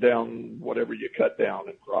cutting down whatever you cut down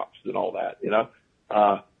in crops and all that, you know.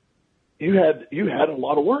 You had a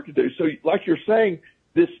lot of work to do. So like you're saying,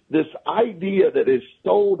 this idea that has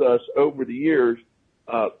sold us over the years,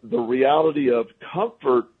 the reality of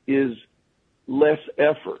comfort is less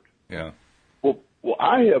effort. Yeah. Well,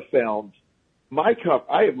 I have found I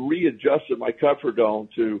have readjusted my comfort zone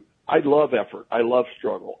to, I love effort. I love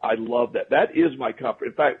struggle. I love that. That is my comfort.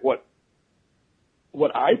 In fact, what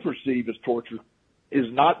I perceive as torture is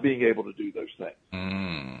not being able to do those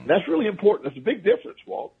things. That's really important. That's a big difference,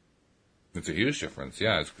 Walt. It's a huge difference.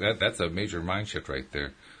 Yeah, that's a major mind shift right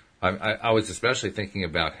there. I was especially thinking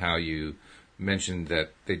about how you mentioned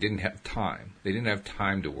that they didn't have time. They didn't have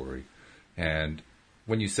time to worry. And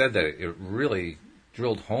when you said that, it really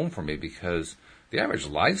drilled home for me because the average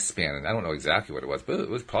lifespan, and I don't know exactly what it was, but it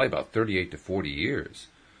was probably about 38 to 40 years.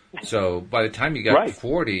 So by the time you got to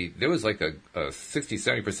 40, there was like a 60,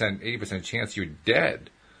 70%, 80% chance you're dead.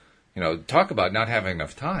 You know, talk about not having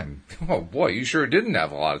enough time. Oh, boy, you sure didn't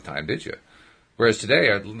have a lot of time, did you? Whereas today,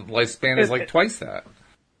 our lifespan is like twice that.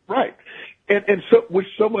 Right. And so, with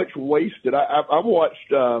so much wasted, I've watched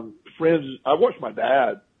friends, I watched my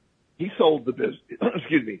dad. He sold the business,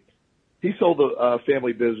 excuse me. He sold the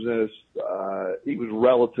family business. He was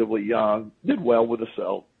relatively young, did well with the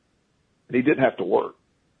sale, and he didn't have to work.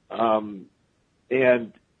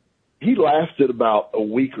 And he lasted about a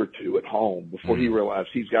week or two at home before he realized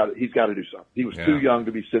he's got to do something. He was too young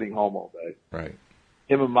to be sitting home all day. Right.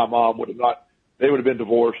 Him and my mom would have been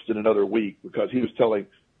divorced in another week because he tells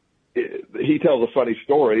a funny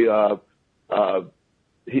story.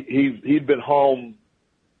 He'd been home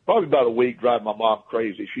probably about a week, driving my mom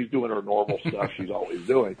crazy. She's doing her normal stuff she's always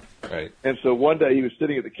doing. Right. And so one day he was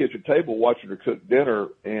sitting at the kitchen table watching her cook dinner,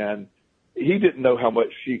 and he didn't know how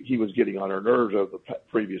much he was getting on her nerves over the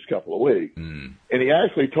previous couple of weeks. And he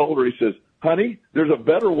actually told her, he says, "Honey, there's a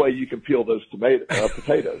better way you can peel those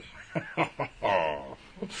potatoes."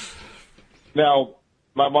 Now,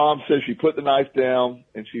 my mom says she put the knife down,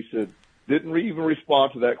 and she said, didn't even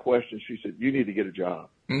respond to that question. She said, "You need to get a job."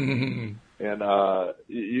 And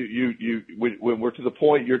when we're to the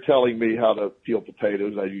point you're telling me how to peel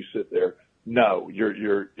potatoes as you sit there, no,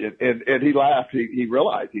 and he laughed. He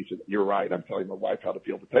realized, he said, "You're right. I'm telling my wife how to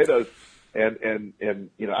peel potatoes." And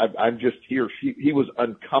I'm just here. He was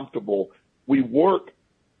uncomfortable. We work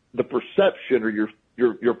the perception, or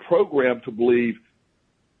you're programmed to believe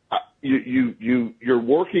you're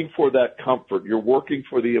working for that comfort. You're working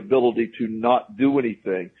for the ability to not do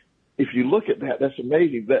anything. If you look at that, that's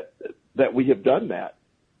amazing that we have done that.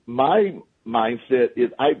 My mindset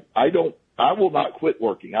is I will not quit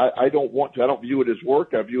working. I don't want to. I don't view it as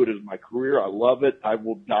work. I view it as my career. I love it. I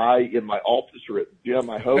will die in my office or at the gym,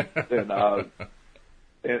 I hope. And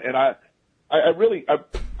I really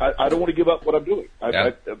don't want to give up what I'm doing.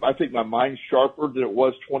 I think my mind's sharper than it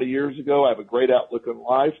was 20 years ago. I have a great outlook on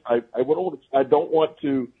life. I don't want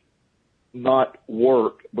to not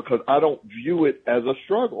work because I don't view it as a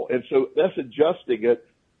struggle. And so that's adjusting it.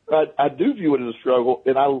 I do view it as a struggle,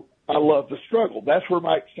 and I love the struggle. That's where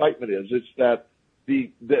my excitement is. It's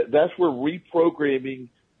that's where reprogramming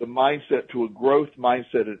the mindset to a growth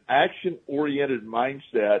mindset, an action-oriented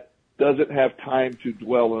mindset, doesn't have time to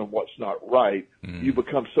dwell on what's not right. You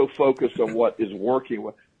become so focused on what is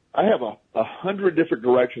working. I have 100 different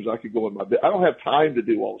directions I could go in my business. I don't have time to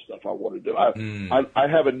do all the stuff I want to do. I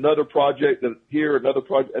have another project another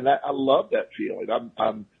project, and I love that feeling.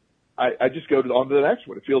 I just go on to the next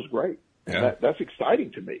one. It feels great. And that's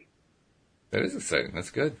exciting to me. That is exciting. That's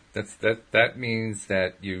good. That means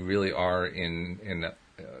that you really are in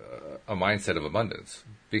a mindset of abundance,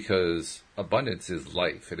 because abundance is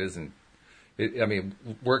life. It isn't.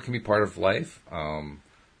 Work can be part of life.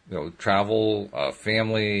 Travel,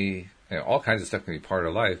 family, all kinds of stuff can be part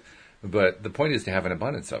of life. But the point is to have an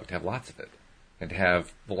abundance of it, to have lots of it, and to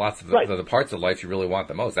have lots of the parts of life you really want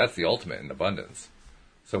the most. That's the ultimate in abundance.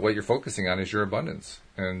 So what you're focusing on is your abundance,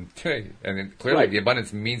 and clearly the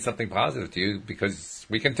abundance means something positive to you, because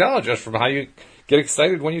we can tell just from how you get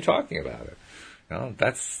excited when you're talking about it.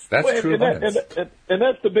 That's true abundance. And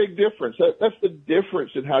that's the big difference. That's the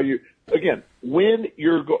difference in how when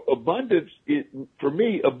your abundance, for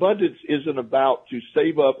me, abundance isn't about to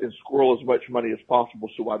save up and squirrel as much money as possible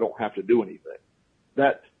so I don't have to do anything.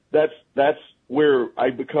 That's where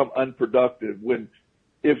I become unproductive.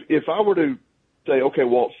 If I were to say, okay,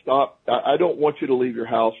 well, stop. I don't want you to leave your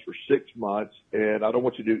house for 6 months, and I don't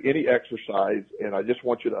want you to do any exercise, and I just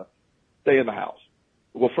want you to stay in the house.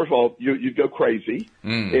 Well, first of all, you'd go crazy,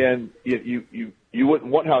 and you wouldn't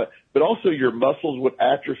want but also your muscles would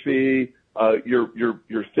atrophy,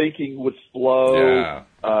 your thinking would slow,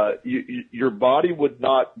 your body would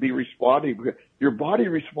not be responding. Your body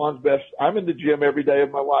responds best. I'm in the gym every day of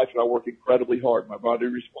my life, and I work incredibly hard. My body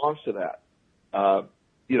responds to that.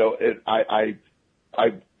 And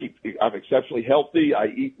I'm exceptionally healthy. I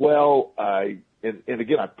eat well. And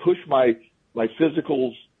again, I push my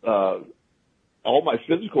physicals, all my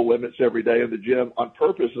physical limits every day in the gym on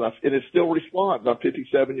purpose, and it still responds. I'm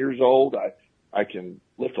 57 years old. I can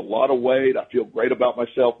lift a lot of weight. I feel great about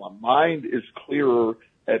myself. My mind is clearer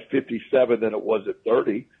at 57 than it was at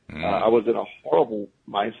 30. I was in a horrible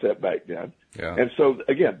mindset back then. Yeah. And so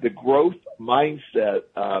again, the growth mindset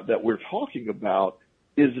that we're talking about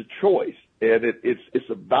is a choice, and it's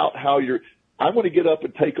about how I'm going to get up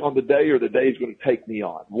and take on the day, or the day is going to take me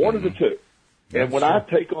on. One of the two. And when I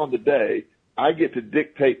take on the day, I get to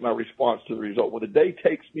dictate my response to the result. When the day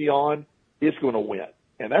takes me on, it's going to win.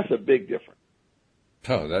 And that's a big difference.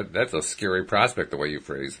 Oh, that's a scary prospect, the way you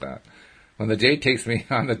phrase that. When the day takes me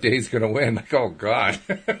on, the day's going to win. Like, oh, God.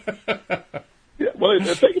 Yeah, well,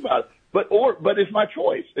 think about it. But it's my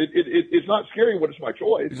choice. It's not scary when it's my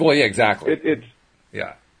choice. Well, yeah, exactly.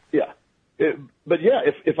 Yeah. But yeah,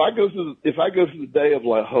 if I go through the day of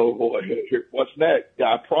like, oh boy, what's next?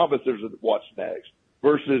 Yeah, I promise there's a what's next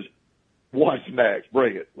versus what's next.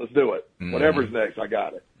 Bring it. Let's do it. Whatever's next, I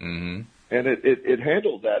got it. And it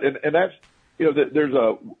handles that. And there's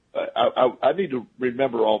I need to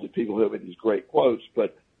remember all the people who have these great quotes,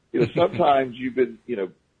 but, sometimes you've been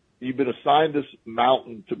assigned this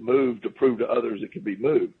mountain to move to prove to others it can be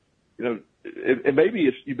moved. And maybe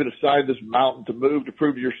if you've been assigned this mountain to move to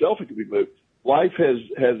prove to yourself it can be moved. Life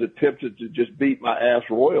has attempted to just beat my ass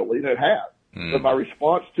royally, and it has. But my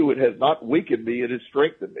response to it has not weakened me; it has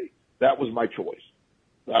strengthened me. That was my choice.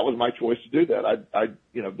 That was my choice to do that.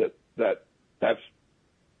 That's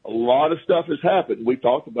a lot of stuff has happened. We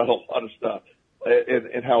talked about a lot of stuff,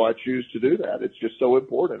 and how I choose to do that. It's just so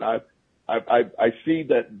important. I see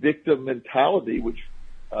that victim mentality, which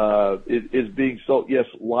is being so. Yes,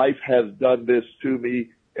 life has done this to me,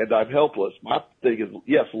 and I'm helpless. My thing is,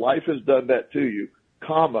 yes, life has done that to you,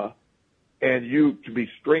 and you can be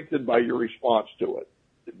strengthened by your response to it.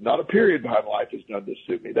 Not a period behind life has done this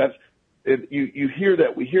to me. You hear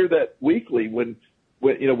that. We hear that weekly when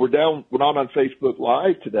we're not on Facebook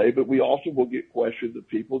Live today, but we also will get questions of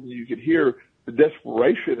people, and you can hear the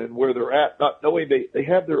desperation and where they're at, not knowing they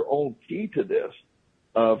have their own key to this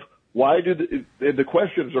of why do the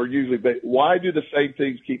questions are usually, why do the same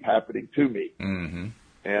things keep happening to me? Mm-hmm.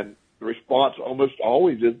 And the response almost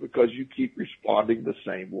always is because you keep responding the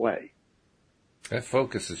same way. That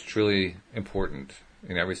focus is truly important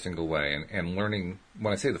in every single way. And learning,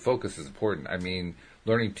 when I say the focus is important, I mean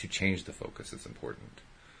learning to change the focus is important.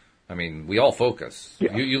 I mean, we all focus.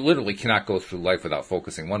 Yeah. You literally cannot go through life without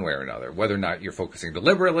focusing one way or another. Whether or not you're focusing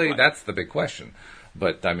deliberately, right, that's the big question.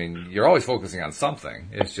 But, I mean, you're always focusing on something.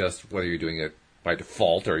 It's just whether you're doing it by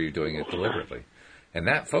default or you're doing it deliberately. And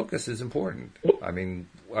that focus is important. I mean,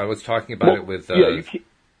 I was talking about it with...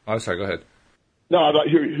 I'm sorry, go ahead. No, I'm not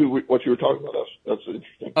hearing what you were talking about. That's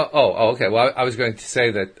interesting. Okay. Well, I was going to say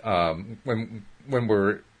that when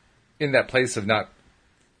we're in that place of not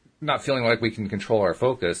feeling like we can control our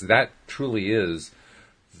focus, that truly is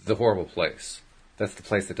the horrible place. That's the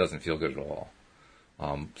place that doesn't feel good at all.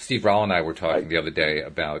 Steve Rowell and I were talking the other day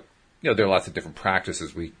about, there are lots of different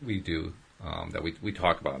practices we do that we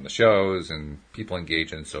talk about on the shows and people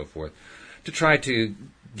engage in and so forth to try to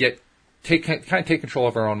take control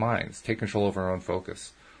of our own minds, take control of our own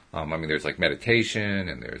focus. I mean, there's like meditation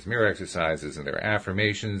and there's mirror exercises and there are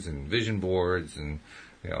affirmations and vision boards and,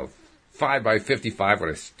 5 by 55, but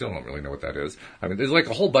I still don't really know what that is. I mean, there's like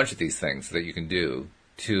a whole bunch of these things that you can do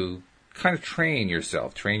to kind of train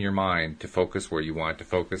yourself, train your mind to focus where you want to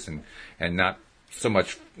focus and not so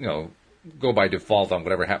much, go by default on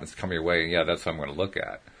whatever happens to come your way. Yeah, that's what I'm going to look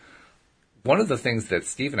at. One of the things that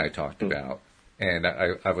Steve and I talked about, and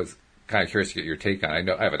I was kind of curious to get your take on, I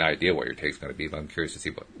know I have an idea what your take's going to be, but I'm curious to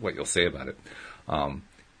see what you'll say about it,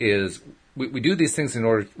 is we do these things in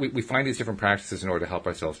order, we find these different practices in order to help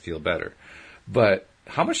ourselves feel better. But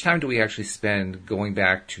how much time do we actually spend going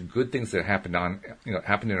back to good things that happened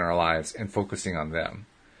in our lives and focusing on them?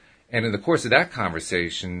 And in the course of that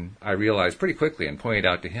conversation, I realized pretty quickly and pointed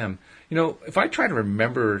out to him, if I try to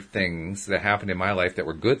remember things that happened in my life that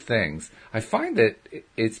were good things, I find that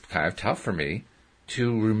it's kind of tough for me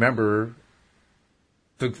to remember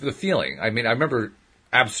the feeling. I mean, I remember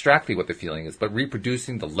abstractly what the feeling is, but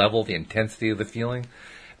reproducing the level, the intensity of the feeling,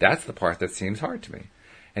 that's the part that seems hard to me.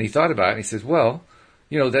 And he thought about it and he says, well,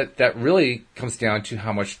 that really comes down to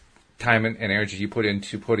how much time and energy you put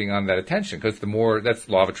into putting on that attention, because that's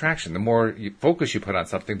law of attraction. The more focus you put on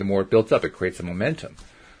something, the more it builds up. It creates a momentum.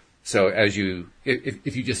 So if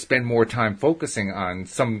you just spend more time focusing on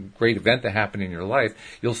some great event that happened in your life,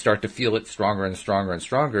 you'll start to feel it stronger and stronger and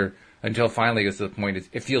stronger until finally it gets to the point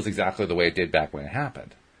it feels exactly the way it did back when it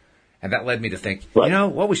happened. And that led me to think, right,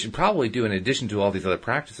 what we should probably do in addition to all these other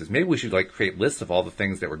practices, maybe we should create lists of all the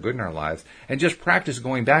things that were good in our lives and just practice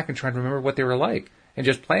going back and trying to remember what they were like and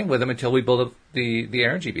just playing with them until we build up the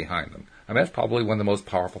energy behind them. I mean, that's probably one of the most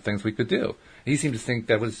powerful things we could do. He seemed to think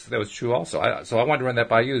that was true also. So I wanted to run that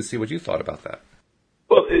by you to see what you thought about that.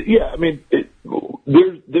 Well, yeah, I mean,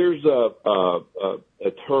 there's a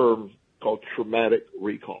term called traumatic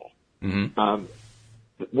recall. Mm-hmm.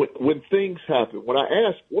 When things happen, one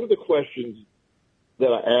of the questions that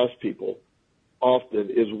I ask people often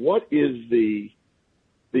is, what is the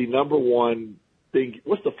number one thing?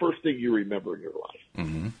 What's the first thing you remember in your life?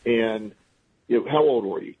 Mm-hmm. And how old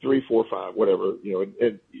were you? 3, 4, 5, whatever.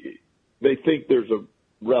 And they think there's a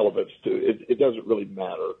relevance to it. It doesn't really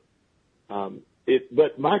matter.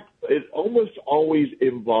 It almost always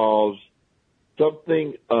involves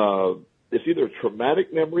something. It's either a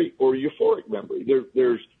traumatic memory or a euphoric memory.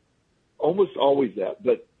 There's almost always that.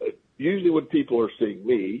 But usually when people are seeing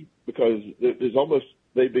me, because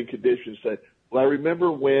they've been conditioned to say, well, I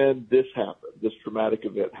remember when this happened, this traumatic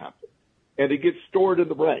event happened. And it gets stored in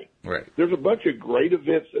the brain. Right. There's a bunch of great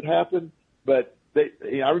events that happen, but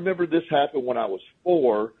I remember this happened when I was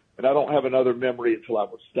 4, and I don't have another memory until I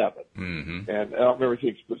was 7. Mm-hmm. And I don't remember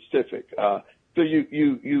anything specific. So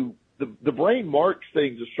the brain marks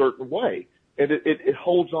things a certain way, and it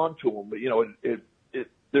holds on to them. But,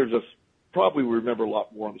 there's probably we remember a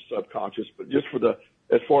lot more on the subconscious, but just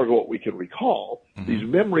as far as what we can recall, these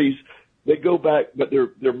memories, they go back, but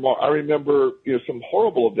I remember, some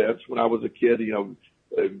horrible events when I was a kid,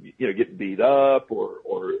 getting beat up or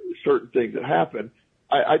certain things that happened.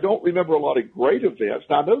 I don't remember a lot of great events.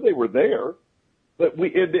 Now I know they were there, but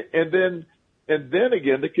and then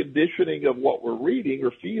again, the conditioning of what we're reading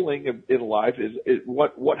or feeling in life is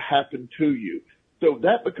what happened to you. So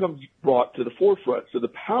that becomes brought to the forefront. So the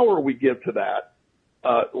power we give to that,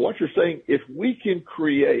 what you're saying, if we can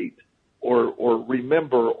create or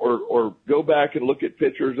remember or go back and look at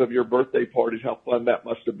pictures of your birthday parties, how fun that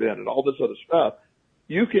must have been, and all this other stuff,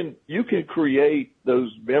 you can create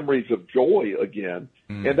those memories of joy again,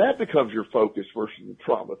 and that becomes your focus versus the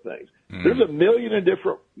trauma things. There's a million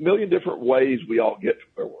different ways we all get to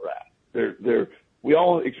where we're at. We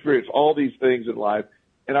all experience all these things in life,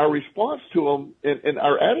 and our response to them and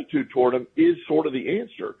our attitude toward them is sort of the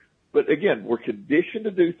answer. But again, we're conditioned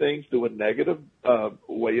to do things through a negative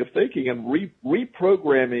way of thinking, and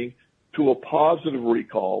reprogramming to a positive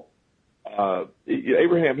recall.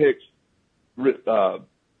 Abraham Hicks,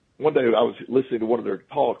 one day I was listening to one of their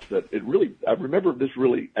talks that I remember this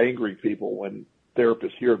really angering people when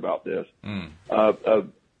therapists hear about this. One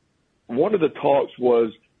of the talks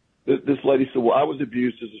was this lady said, well, I was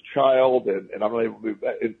abused as a child and I'm not able to move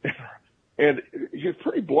back. And she was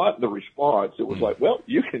pretty blunt in the response. It was like, well,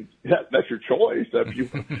 that's your choice.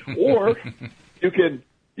 Or you can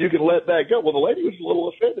let that go. Well, the lady was a little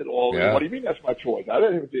offended. Well, What do you mean that's my choice? I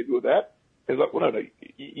didn't have anything to do with that. And like, well, no.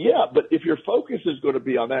 Yeah, but if your focus is going to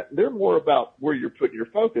be on that, they're more about where you're putting your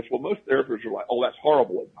focus. Well, most therapists are like, oh, that's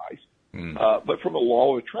horrible advice. But from a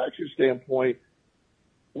law of attraction standpoint,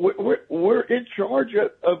 we're in charge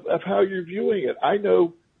of how you're viewing it. I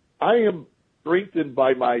know I am strengthened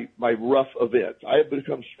by my rough events. I have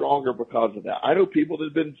become stronger because of that. I know people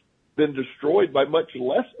that have been destroyed by much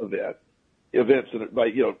less events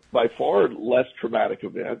by far less traumatic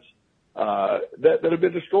events that have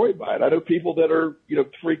been destroyed by it. I know people that are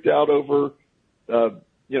freaked out over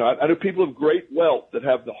I know people of great wealth that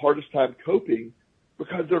have the hardest time coping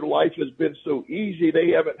because their life has been so easy.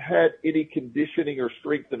 They haven't had any conditioning or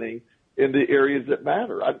strengthening in the areas that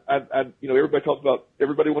matter. Everybody talks about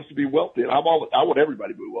everybody wants to be wealthy, and I want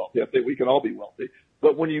everybody to be wealthy. I think we can all be wealthy.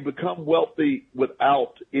 But when you become wealthy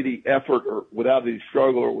without any effort or without any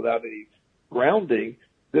struggle or without any grounding,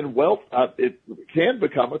 then wealth, it can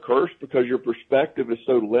become a curse because your perspective is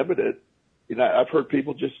so limited. I've heard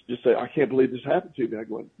people just say, I can't believe this happened to me. I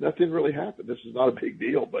go, nothing really happened. This is not a big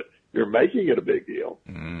deal, but you're making it a big deal.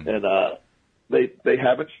 And, they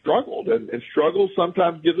haven't struggled, and struggle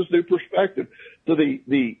sometimes gives us new perspective. So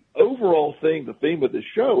the overall thing, the theme of this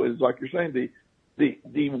show is, like you're saying,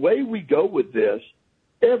 the way we go with this,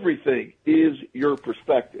 everything is your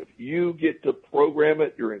perspective. You get to program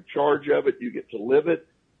it. You're in charge of it. You get to live it.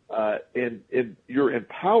 And you're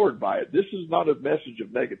empowered by it. This is not a message of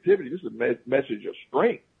negativity. This is a message of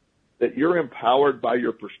strength, that you're empowered by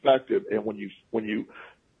your perspective. And when you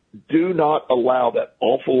do not allow that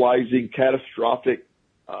awfulizing, catastrophic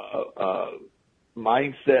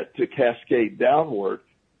mindset to cascade downward,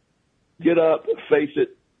 get up, face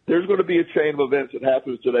it. There's going to be a chain of events that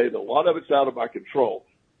happens today. That a lot of it's out of my control.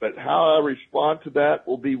 But how I respond to that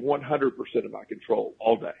will be 100% of my control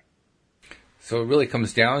all day. So it really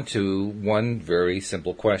comes down to one very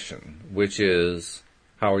simple question, which is,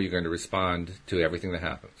 how are you going to respond to everything that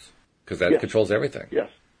happens? Because that controls everything. Yes.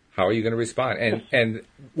 How are you going to respond? And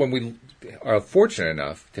when we are fortunate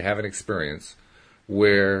enough to have an experience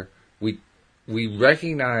where we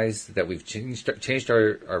recognize that we've changed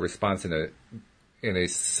our response in a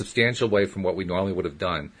substantial way from what we normally would have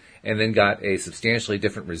done, and then got a substantially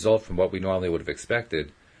different result from what we normally would have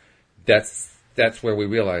expected, that's where we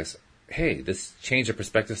realize, hey, this change of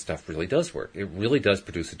perspective stuff really does work. It really does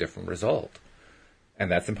produce a different result.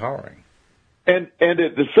 And that's empowering. And at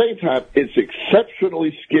the same time, it's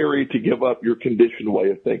exceptionally scary to give up your conditioned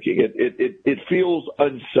way of thinking. It feels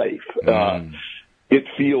unsafe. It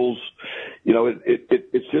feels,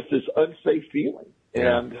 it's just this unsafe feeling.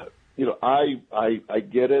 Yeah. And, I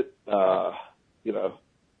get it.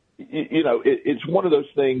 It's one of those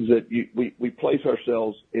things that we place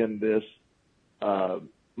ourselves in this,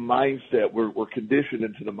 mindset. We're conditioned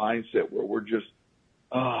into the mindset where we're just,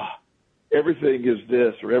 everything is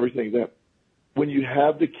this or everything that. when you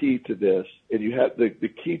have the key to this, and you have the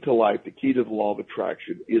key to life, the key to the law of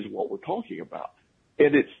attraction is what we're talking about.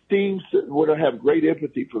 And it seems that we're going to have great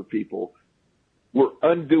empathy for people. We're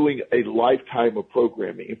undoing a lifetime of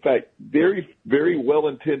programming. In fact, very, very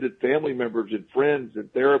well-intended family members and friends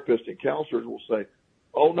and therapists and counselors will say,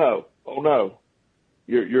 "Oh no,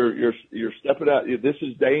 you're stepping out. This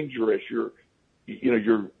is dangerous. Your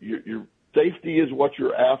safety is what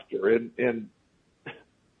you're after." And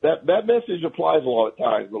that message applies a lot of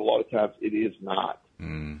times, but a lot of times it is not.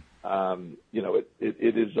 Mm.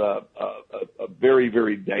 It is a very,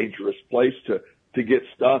 very dangerous place to get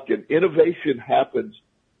stuck, and innovation happens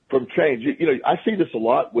from change. I see this a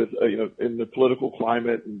lot with, in the political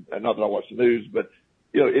climate, and not that I watch the news, but,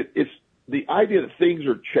 it's the idea that things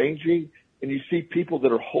are changing, and you see people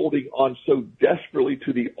that are holding on so desperately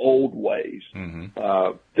to the old ways.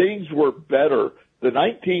 Mm-hmm. Things were better. The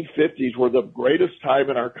 1950s were the greatest time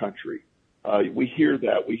in our country. We hear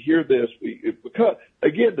that. We hear this. Because,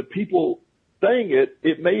 again, the people saying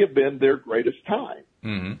it may have been their greatest time.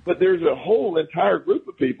 Mm-hmm. But there's a whole entire group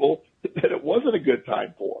of people that it wasn't a good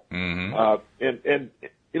time for. Mm-hmm.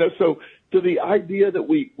 So the idea that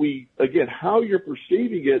we again, how you're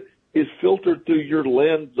perceiving it is filtered through your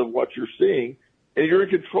lens of what you're seeing, and you're in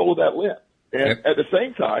control of that lens. And at the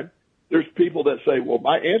same time, there's people that say, well,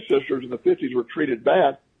 my ancestors in the 50s were treated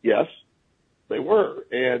bad. Yes, they were.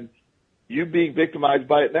 And you being victimized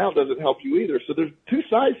by it now doesn't help you either. So there's two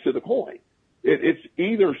sides to the coin. It's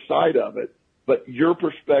either side of it, but your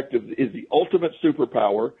perspective is the ultimate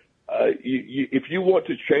superpower. If you want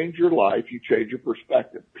to change your life, you change your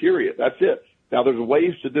perspective, period. That's it. Now, there's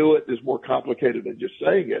ways to do it. It's more complicated than just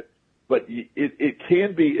saying it. But it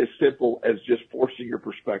can be as simple as just forcing your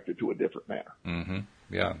perspective to a different manner. Mm-hmm.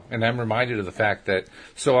 Yeah. And I'm reminded of the fact that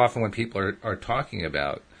so often when people are talking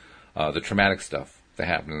about the traumatic stuff that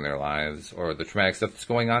happened in their lives or the traumatic stuff that's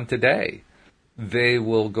going on today, they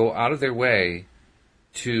will go out of their way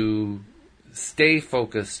to stay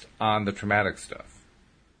focused on the traumatic stuff.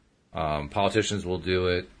 Politicians will do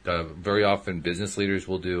it. Very often business leaders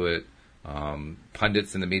will do it.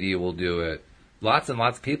 Pundits in the media will do it. Lots and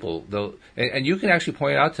lots of people, though, and you can actually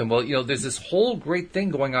point out to them, well, there's this whole great thing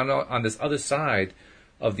going on this other side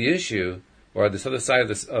of the issue, or this other side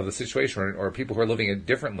of the situation, or people who are living it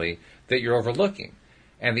differently that you're overlooking.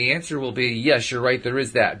 And the answer will be, yes, you're right, there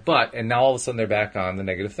is that, but, and now all of a sudden they're back on the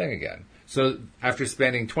negative thing again. So after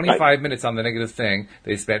spending 25 minutes on the negative thing,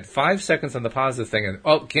 they spent 5 seconds on the positive thing,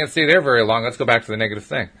 and, can't stay there very long, let's go back to the negative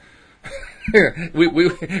thing.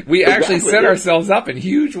 we actually set ourselves up in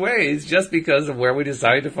huge ways just because of where we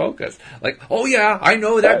decided to focus. Like, oh yeah, I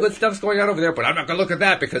know that good stuff's going on over there, but I'm not going to look at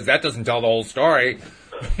that because that doesn't tell the whole story.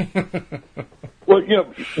 Well,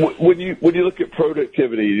 when you look at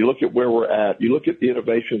productivity, you look at where we're at, you look at the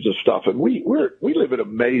innovations and stuff, and we live in an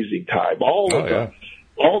amazing time. All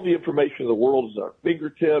the information in the world is at our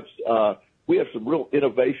fingertips. We have some real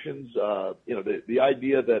innovations. The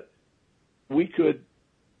idea that we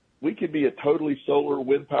could be a totally solar,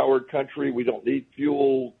 wind-powered country. We don't need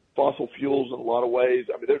fossil fuels in a lot of ways.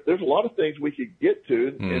 I mean, there's a lot of things we could get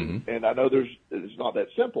to, and I know it's not that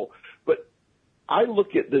simple. But I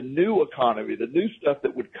look at the new economy, the new stuff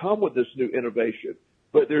that would come with this new innovation.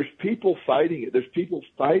 But there's people fighting it. There's people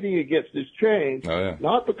fighting against this change,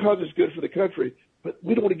 not because it's good for the country, but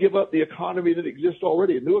we don't want to give up the economy that exists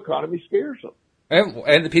already. A new economy scares them.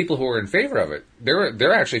 And the people who are in favor of it,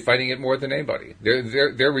 they're actually fighting it more than anybody.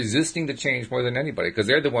 They're resisting the change more than anybody because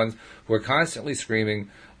they're the ones who are constantly screaming,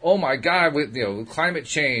 "Oh my God, with climate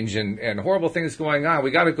change and horrible things going on,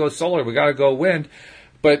 we got to go solar, we got to go wind."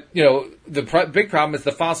 But the big problem is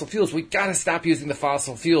the fossil fuels. We got to stop using the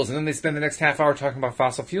fossil fuels, and then they spend the next half hour talking about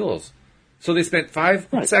fossil fuels. So they spent 5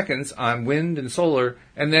 seconds on wind and solar,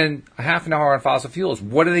 and then a half an hour on fossil fuels.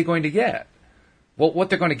 What are they going to get? Well, what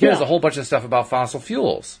they're going to get is a whole bunch of stuff about fossil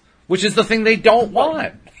fuels, which is the thing they don't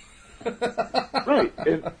want. Right,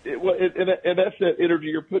 and that's that energy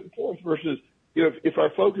you're putting forth versus, if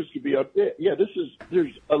our focus could be on,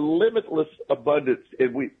 there's a limitless abundance,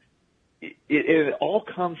 and it all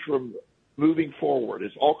comes from moving forward.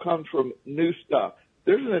 It all comes from new stuff.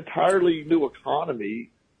 There's an entirely new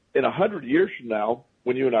economy in 100 years from now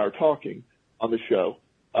when you and I are talking on the show.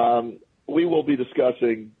 We will be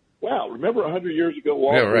discussing, wow, remember 100 years ago,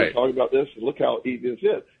 Walter, we were talking about this, and look how easy this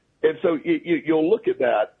is. And so you'll look at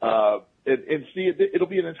that and see it'll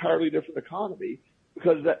be an entirely different economy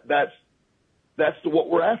because that's what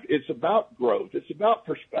we're after. It's about growth. It's about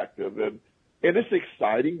perspective, and it's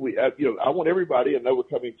exciting. I want everybody. I know we're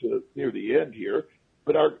coming to near the end here,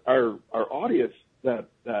 but our audience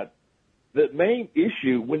that main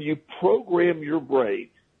issue when you program your brain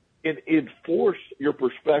enforce your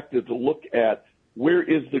perspective to look at where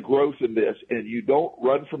is the growth in this, and you don't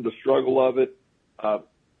run from the struggle of it.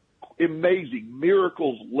 Amazing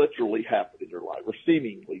miracles literally happen in your life, or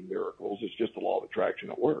seemingly miracles. It's just the law of attraction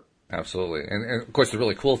at work. Absolutely. And of course, the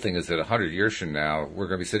really cool thing is that 100 years from now, we're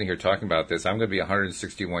going to be sitting here talking about this. I'm going to be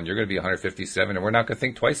 161. You're going to be 157. And we're not going to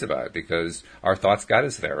think twice about it because our thoughts got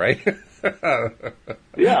us there, right?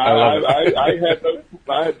 Yeah, I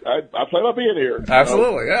plan on being here.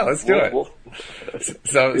 Absolutely. Yeah, let's do it.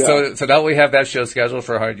 So now we have that show scheduled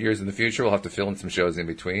for 100 years in the future. We'll have to fill in some shows in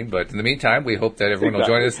between. But in the meantime, we hope that everyone will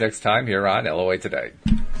join us next time here on LOA Today.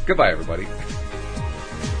 Goodbye, everybody.